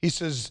 He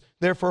says,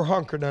 therefore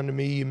hearken unto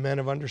me, ye men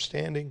of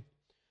understanding.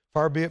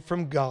 Far be it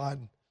from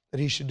God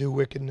that he should do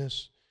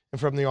wickedness, and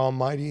from the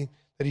Almighty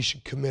that he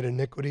should commit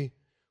iniquity.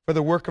 For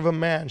the work of a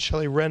man shall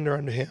he render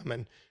unto him,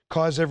 and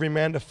cause every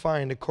man to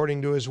find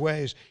according to his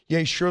ways.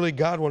 Yea, surely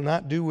God will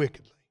not do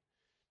wickedly,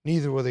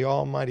 neither will the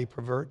Almighty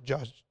pervert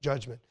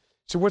judgment.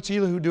 So what's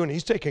Elihu doing?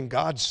 He's taking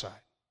God's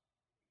side.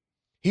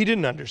 He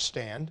didn't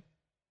understand.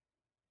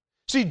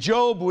 See,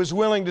 Job was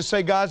willing to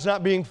say, God's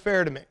not being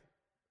fair to me.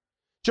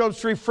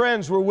 Job's three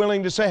friends were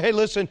willing to say, hey,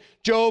 listen,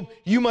 Job,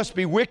 you must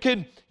be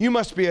wicked, you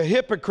must be a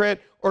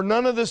hypocrite, or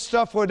none of this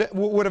stuff would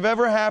have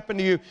ever happened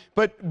to you.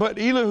 But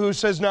Elihu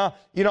says, now,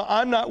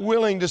 I'm not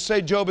willing to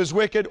say Job is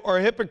wicked or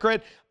a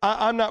hypocrite.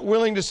 I'm not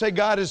willing to say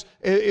God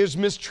is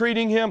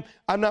mistreating him.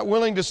 I'm not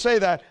willing to say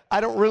that.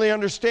 I don't really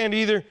understand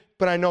either,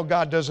 but I know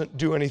God doesn't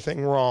do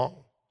anything wrong.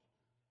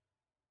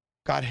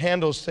 God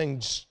handles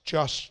things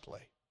justly.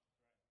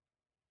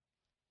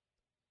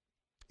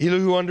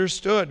 Elihu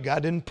understood.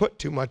 God didn't put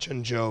too much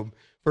on Job.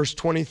 Verse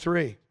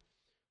 23,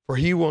 for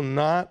he will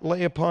not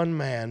lay upon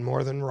man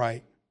more than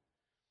right,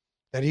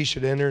 that he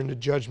should enter into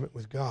judgment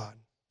with God.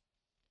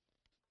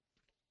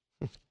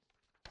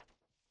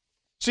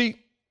 See,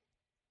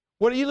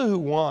 what Elihu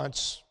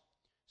wants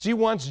is he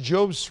wants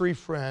Job's three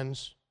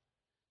friends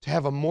to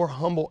have a more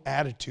humble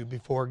attitude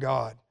before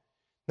God.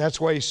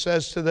 That's why he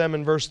says to them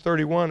in verse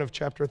 31 of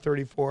chapter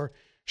 34,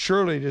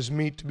 surely it is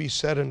meet to be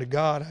said unto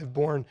God, I've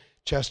borne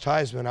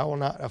chastisement, I will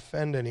not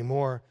offend any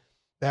more.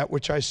 That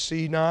which I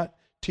see not,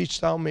 teach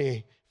thou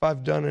me. If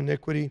I've done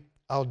iniquity,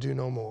 I'll do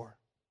no more.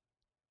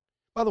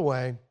 By the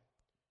way,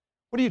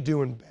 what do you do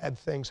when bad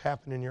things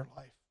happen in your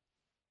life?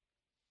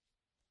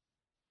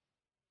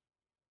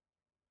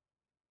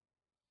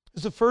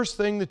 Is the first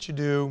thing that you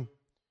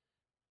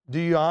do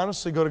you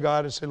honestly go to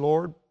God and say,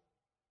 Lord,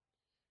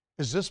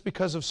 is this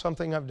because of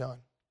something I've done?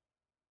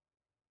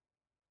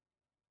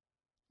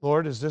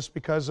 Lord, is this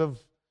because of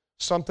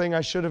something I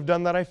should have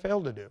done that I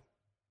failed to do?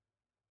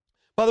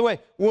 By the way,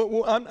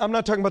 I'm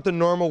not talking about the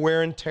normal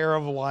wear and tear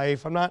of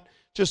life. I'm not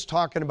just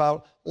talking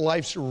about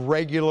life's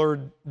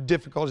regular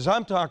difficulties.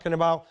 I'm talking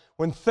about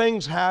when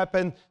things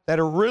happen that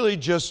are really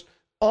just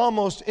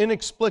almost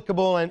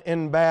inexplicable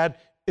and bad.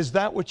 Is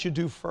that what you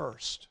do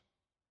first?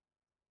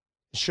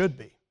 It should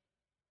be.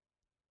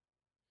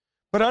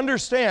 But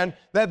understand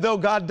that though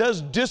God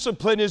does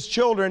discipline His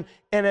children,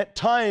 and at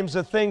times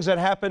the things that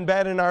happen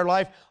bad in our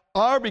life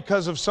are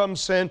because of some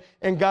sin,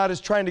 and God is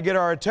trying to get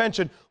our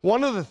attention.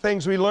 One of the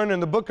things we learn in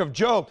the book of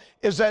Job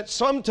is that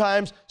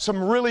sometimes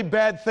some really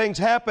bad things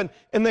happen,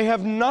 and they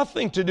have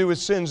nothing to do with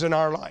sins in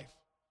our life.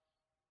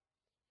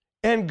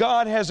 And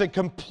God has a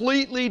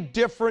completely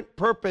different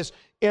purpose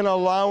in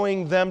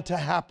allowing them to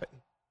happen.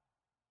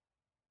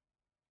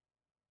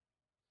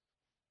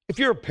 If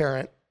you're a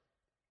parent,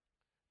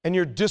 and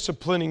you're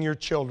disciplining your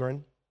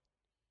children,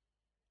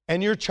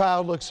 and your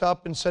child looks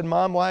up and said,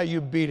 Mom, why are you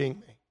beating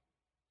me?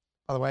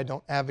 By the way, I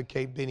don't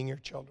advocate beating your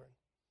children.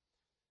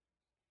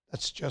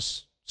 That's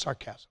just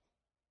sarcasm.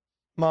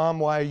 Mom,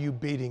 why are you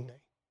beating me?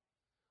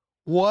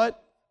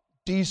 What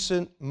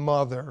decent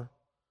mother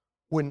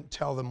wouldn't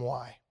tell them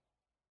why?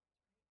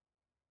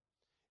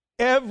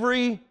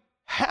 Every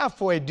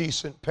halfway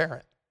decent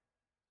parent,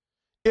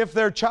 if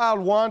their child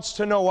wants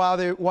to know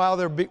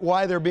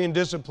why they're being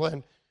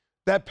disciplined,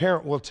 that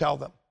parent will tell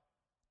them.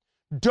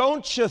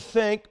 Don't you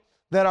think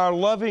that our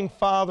loving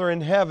Father in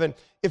heaven,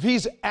 if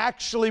He's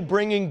actually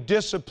bringing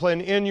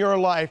discipline in your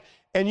life,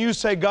 and you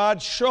say,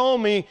 God, show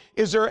me,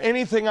 is there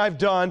anything I've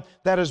done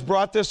that has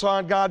brought this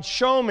on? God,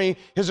 show me,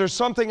 is there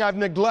something I've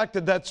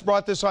neglected that's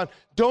brought this on?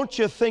 Don't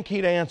you think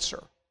He'd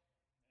answer?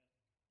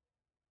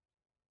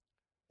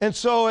 And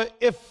so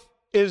if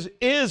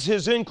is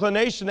His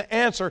inclination to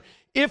answer,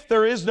 if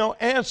there is no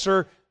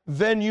answer,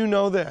 then you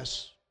know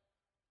this.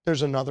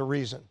 There's another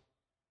reason.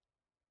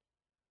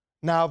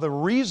 Now, the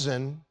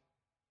reason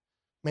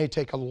may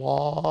take a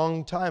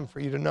long time for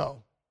you to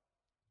know.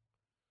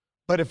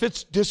 But if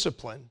it's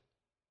discipline,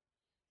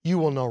 you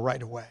will know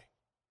right away.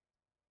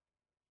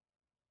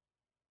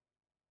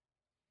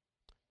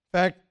 In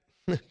fact,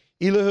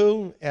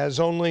 Elihu,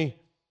 as only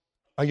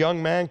a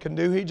young man can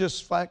do, he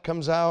just flat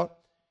comes out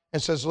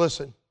and says,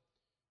 listen,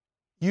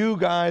 you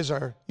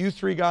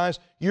three guys,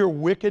 you're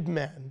wicked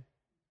men,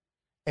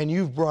 and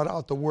you've brought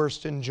out the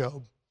worst in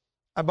Job.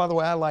 By the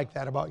way, I like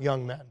that about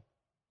young men.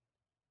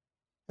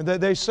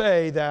 They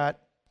say that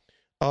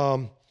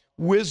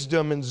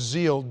wisdom and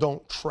zeal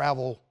don't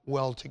travel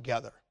well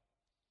together.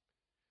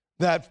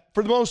 That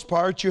for the most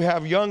part, you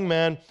have young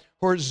men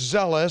who are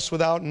zealous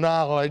without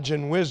knowledge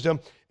and wisdom,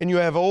 and you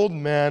have old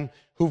men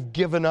who've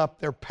given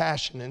up their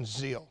passion and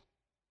zeal.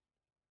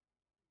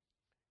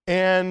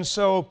 And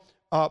so,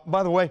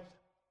 by the way,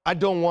 I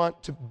don't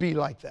want to be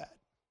like that.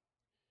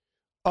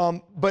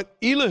 But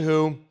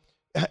Elihu,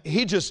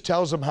 he just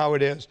tells them how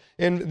it is.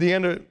 In the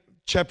end of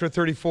chapter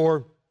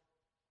 34,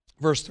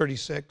 verse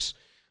 36,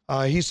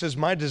 he says,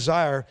 my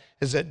desire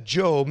is that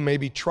Job may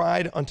be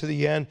tried unto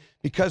the end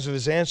because of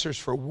his answers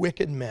for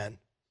wicked men.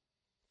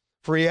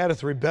 For he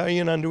addeth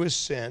rebellion unto his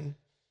sin.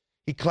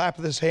 He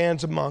clappeth his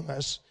hands among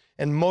us,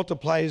 and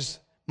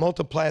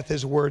multiplieth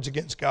his words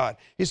against God.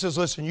 He says,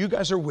 listen, you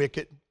guys are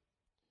wicked.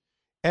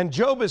 And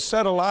Job has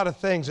said a lot of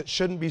things that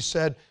shouldn't be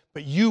said,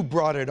 but you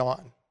brought it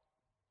on.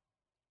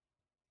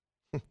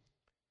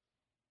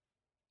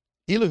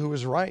 Elihu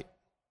was right.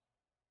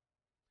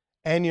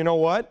 And you know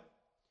what?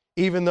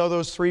 Even though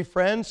those three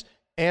friends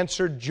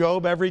answered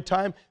Job every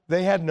time,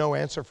 they had no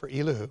answer for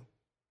Elihu.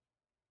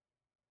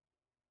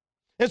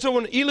 And so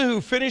when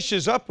Elihu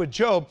finishes up with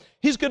Job,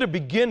 he's going to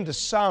begin to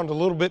sound a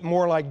little bit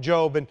more like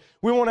Job. And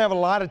we won't have a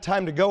lot of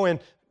time to go in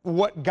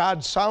what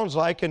God sounds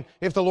like. And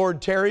if the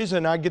Lord tarries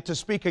and I get to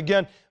speak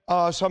again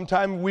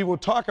sometime, we will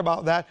talk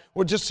about that.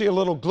 We'll just see a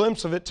little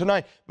glimpse of it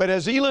tonight. But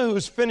as Elihu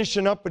is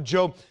finishing up with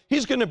Job,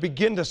 he's going to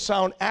begin to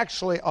sound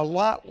actually a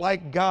lot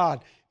like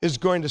God is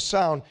going to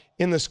sound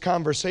in this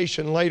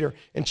conversation later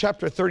in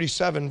chapter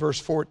 37, verse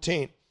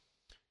 14.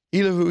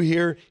 Elihu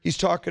here, he's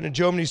talking to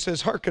Job, and he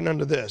says, hearken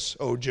unto this,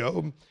 O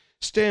Job.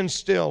 Stand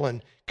still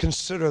and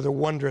consider the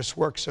wondrous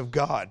works of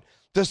God.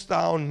 Dost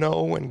thou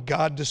know when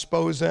God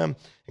disposed them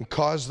and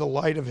caused the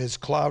light of his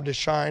cloud to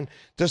shine?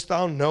 Dost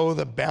thou know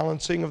the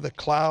balancing of the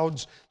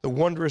clouds, the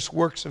wondrous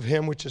works of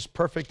him which is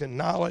perfect in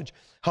knowledge?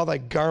 How thy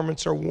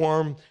garments are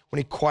warm when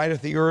he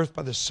quieteth the earth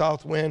by the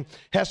south wind?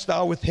 Hast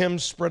thou with him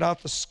spread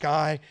out the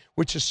sky,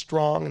 which is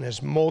strong and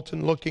has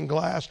molten looking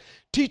glass?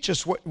 Teach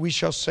us what we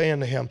shall say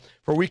unto him,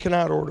 for we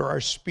cannot order our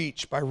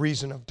speech by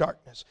reason of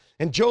darkness.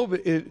 And Job,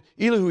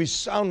 Elihu is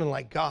sounding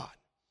like God.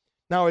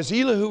 Now, as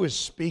Elihu is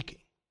speaking,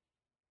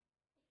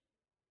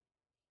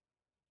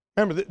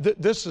 remember,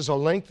 this is a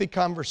lengthy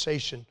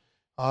conversation.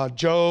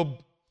 Job,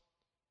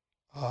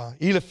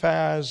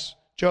 Eliphaz,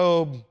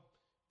 Job,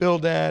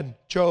 Bildad,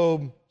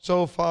 Job,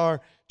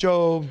 Zophar,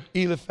 Job,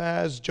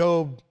 Eliphaz,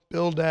 Job,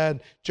 Bildad,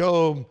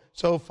 Job,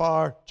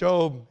 Zophar,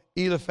 Job,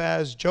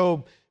 Eliphaz,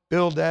 Job,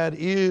 Bildad,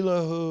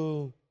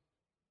 Elihu.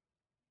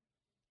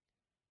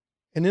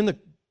 And in the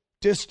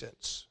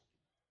distance,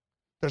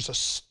 there's a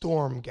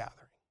storm gathering.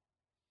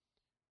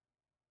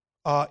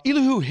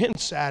 Elihu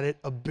hints at it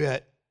a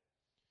bit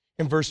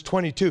in verse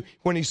 22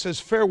 when he says,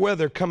 fair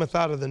weather cometh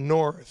out of the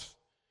north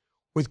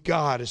with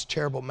God his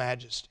terrible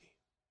majesty.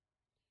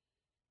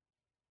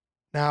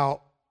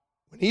 Now,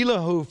 when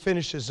Elihu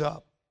finishes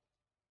up,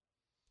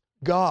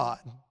 God,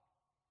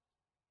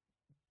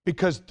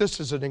 because this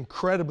is an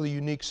incredibly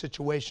unique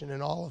situation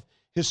in all of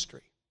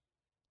history,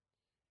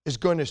 is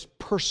going to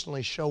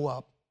personally show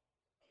up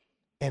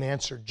and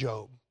answer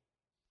Job.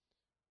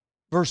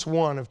 Verse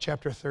 1 of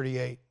chapter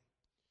 38.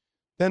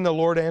 Then the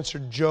Lord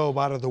answered Job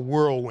out of the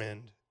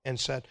whirlwind and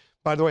said,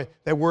 by the way,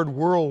 that word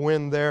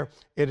whirlwind there,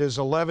 it is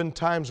 11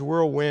 times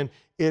whirlwind.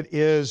 It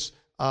is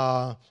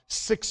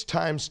 6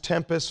 times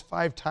tempest,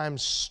 5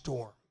 times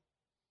storm.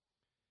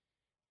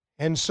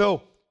 And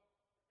so,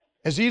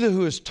 as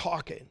Elihu is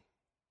talking,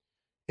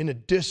 in the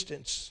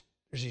distance,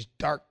 there's these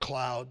dark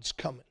clouds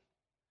coming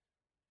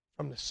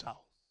from the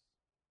south,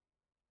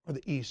 or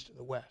the east, or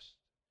the west,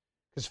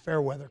 because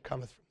fair weather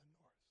cometh from the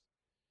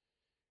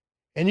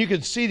north. And you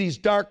can see these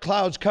dark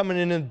clouds coming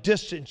in the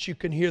distance. You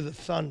can hear the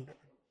thunder.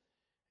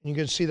 And you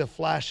can see the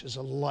flashes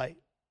of light.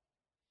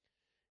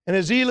 And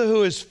as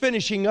Elihu is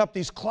finishing up,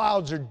 these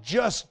clouds are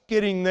just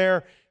getting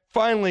there,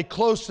 finally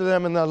close to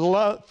them, and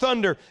the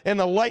thunder and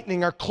the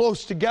lightning are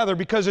close together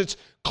because it's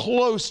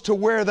close to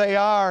where they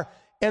are.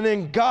 And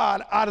then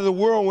God, out of the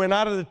whirlwind,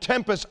 out of the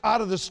tempest,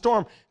 out of the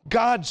storm,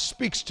 God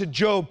speaks to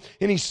Job,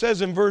 and he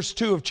says in verse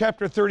 2 of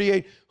chapter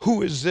 38,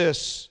 who is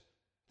this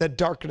that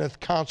darkeneth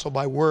counsel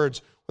by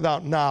words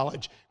without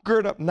knowledge?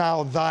 Gird up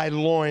now thy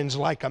loins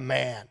like a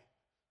man.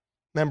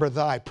 Remember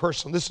thy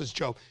person. This is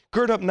Job.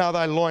 Gird up now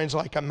thy loins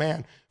like a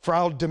man, for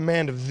I'll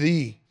demand of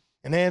thee,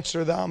 and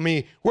answer thou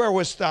me. Where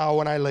wast thou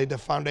when I laid the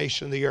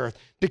foundation of the earth?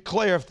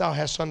 Declare if thou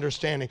hast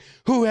understanding.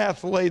 Who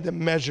hath laid the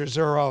measures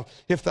thereof,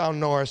 if thou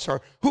knowest?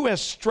 Or who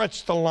has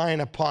stretched the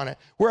line upon it?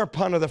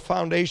 Whereupon are the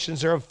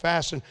foundations thereof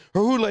fastened?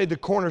 Or who laid the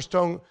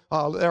cornerstone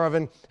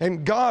thereof?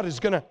 And God is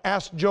going to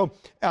ask Job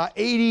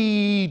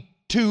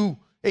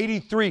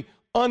 83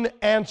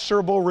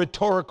 unanswerable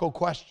rhetorical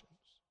questions.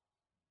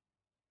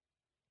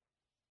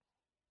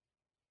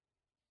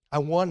 I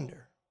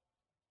wonder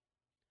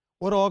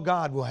what all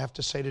God will have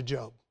to say to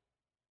Job.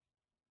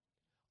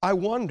 I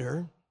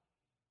wonder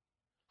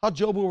how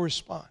Job will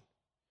respond.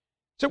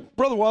 So,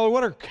 Brother Waller,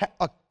 what are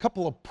a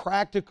couple of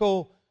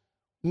practical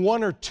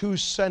 1 or 2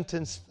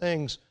 sentence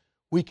things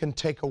we can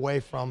take away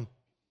from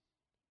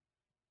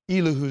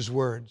Elihu's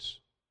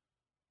words?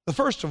 The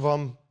first of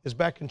them is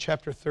back in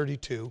chapter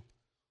 32.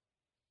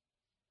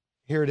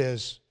 Here it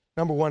is.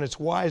 Number 1, it's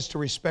wise to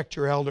respect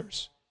your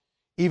elders,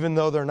 even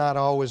though they're not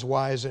always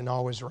wise and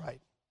always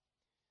right.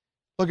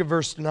 Look at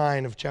verse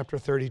 9 of chapter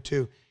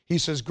 32. He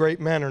says, great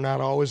men are not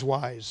always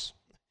wise,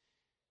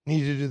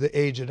 neither do the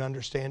aged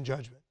understand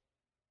judgment.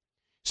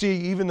 See,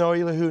 even though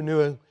Elihu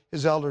knew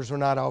his elders were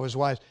not always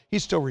wise, he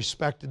still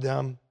respected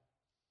them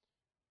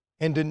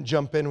and didn't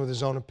jump in with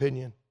his own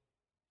opinion.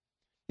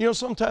 You know,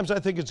 sometimes I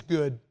think it's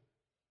good,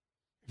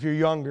 if you're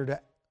younger, to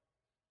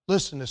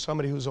listen to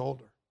somebody who's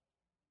older.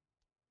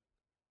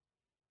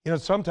 You know,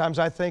 sometimes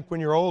I think when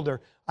you're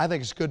older, I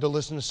think it's good to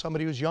listen to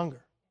somebody who's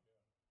younger.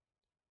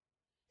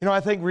 You know, I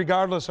think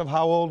regardless of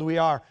how old we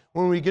are,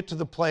 when we get to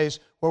the place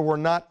where we're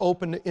not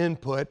open to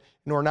input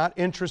and we're not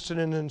interested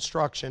in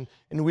instruction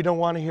and we don't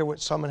want to hear what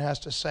someone has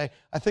to say,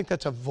 I think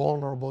that's a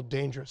vulnerable,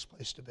 dangerous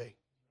place to be.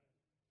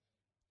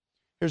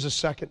 Here's a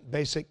second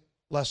basic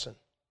lesson.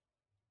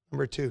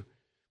 Number 2,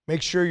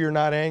 make sure you're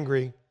not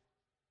angry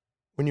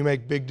when you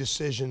make big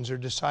decisions or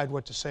decide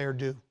what to say or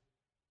do.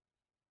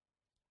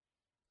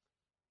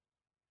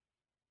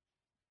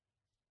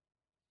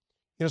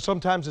 You know,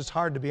 sometimes it's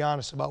hard to be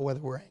honest about whether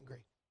we're angry.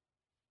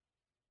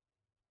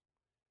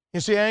 You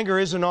see, anger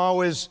isn't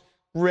always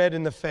red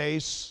in the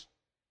face.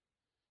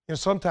 You know,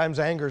 sometimes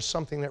anger is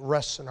something that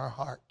rests in our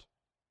heart.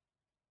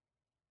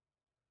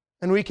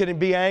 And we can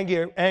be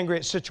angry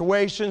at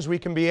situations. We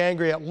can be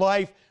angry at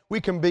life. We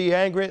can be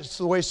angry at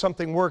the way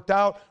something worked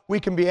out. We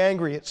can be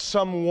angry at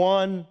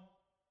someone.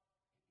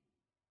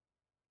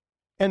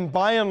 And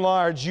by and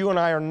large, you and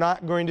I are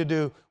not going to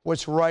do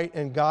what's right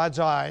in God's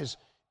eyes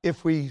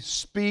if we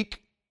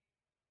speak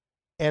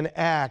and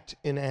act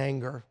in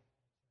anger.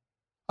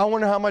 I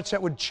wonder how much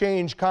that would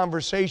change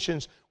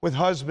conversations with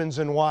husbands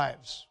and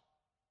wives.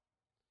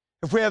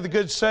 If we have the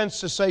good sense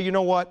to say, you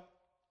know what,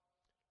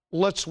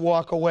 let's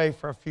walk away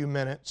for a few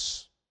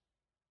minutes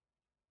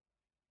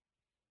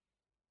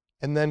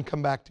and then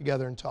come back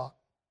together and talk.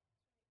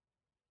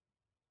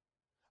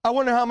 I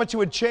wonder how much it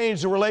would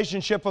change the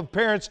relationship of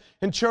parents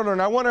and children.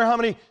 I wonder how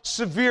many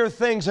severe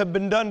things have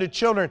been done to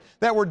children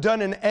that were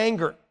done in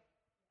anger.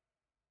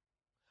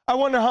 I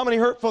wonder how many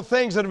hurtful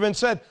things that have been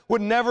said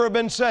would never have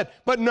been said.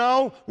 But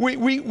no,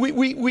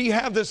 we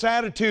have this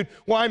attitude,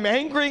 well, I'm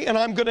angry and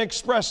I'm going to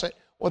express it.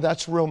 Well,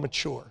 that's real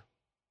mature.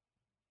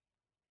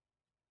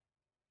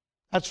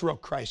 That's real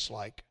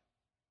Christ-like.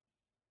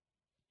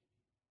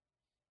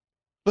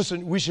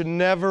 Listen, we should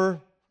never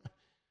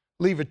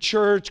leave a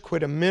church,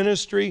 quit a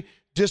ministry,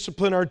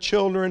 discipline our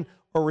children,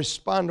 or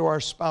respond to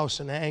our spouse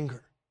in anger.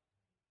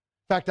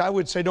 In fact, I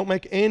would say don't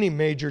make any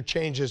major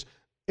changes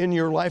in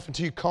your life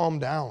until you calm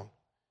down.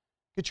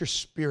 Get your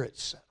spirit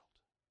settled.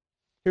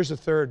 Here's the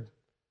third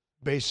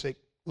basic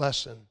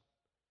lesson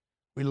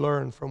we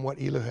learn from what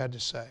Elihu had to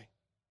say.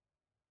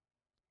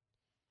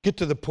 Get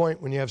to the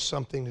point when you have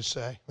something to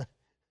say.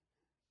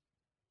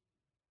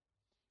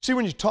 See,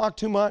 when you talk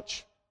too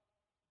much,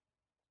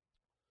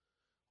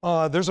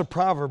 there's a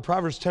proverb.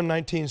 Proverbs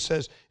 10:19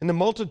 says, in the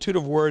multitude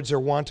of words there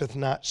wanteth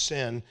not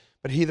sin,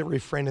 but he that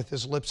refraineth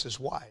his lips is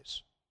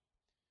wise.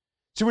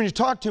 See, when you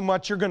talk too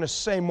much, you're going to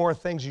say more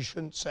things you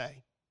shouldn't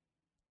say.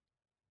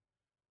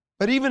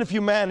 But even if you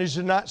manage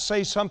to not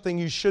say something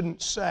you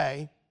shouldn't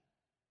say,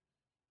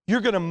 you're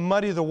going to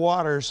muddy the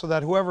water so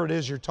that whoever it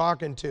is you're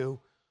talking to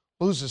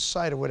loses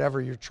sight of whatever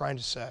you're trying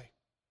to say.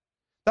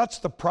 That's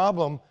the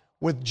problem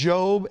with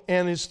Job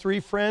and his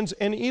 3 friends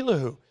and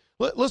Elihu.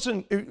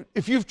 Listen,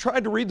 if you've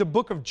tried to read the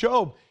book of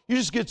Job, you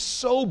just get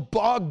so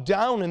bogged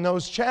down in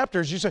those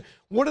chapters. You say,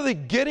 what are they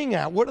getting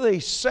at? What are they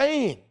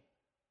saying?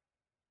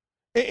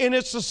 And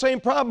it's the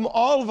same problem.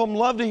 All of them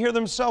love to hear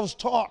themselves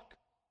talk.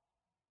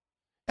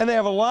 And they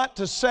have a lot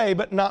to say,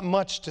 but not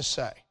much to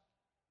say.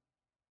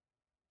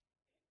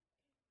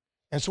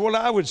 And so what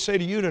I would say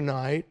to you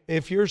tonight,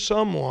 if you're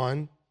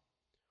someone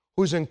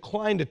who's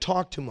inclined to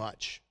talk too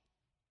much,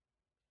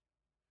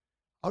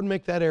 I would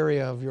make that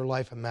area of your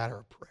life a matter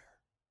of prayer.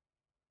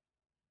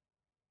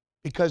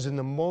 Because in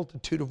the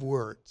multitude of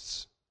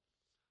words,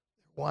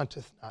 there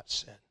wanteth not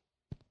sin.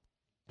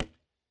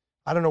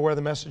 I don't know where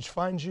the message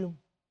finds you.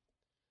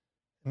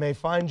 It may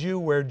find you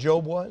where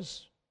Job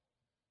was,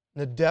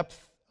 in the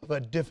depth of a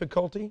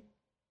difficulty.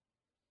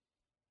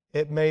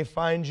 It may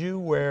find you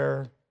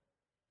where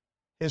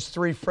his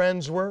 3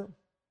 friends were,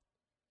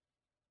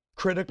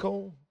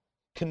 critical,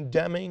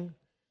 condemning,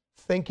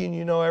 thinking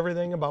you know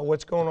everything about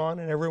what's going on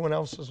in everyone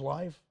else's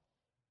life.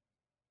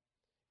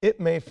 It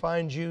may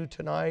find you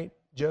tonight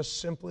just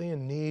simply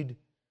in need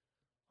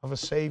of a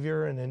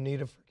Savior and in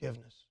need of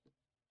forgiveness.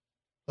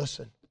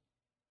 Listen,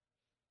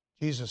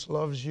 Jesus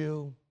loves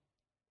you.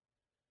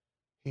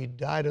 He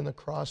died on the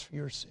cross for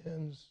your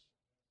sins.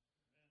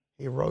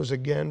 He rose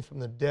again from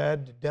the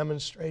dead to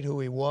demonstrate who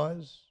He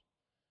was.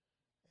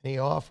 And He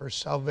offers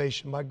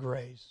salvation by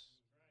grace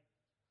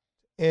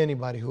to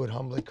anybody who would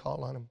humbly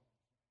call on Him.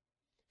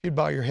 If you'd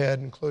bow your head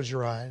and close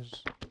your eyes.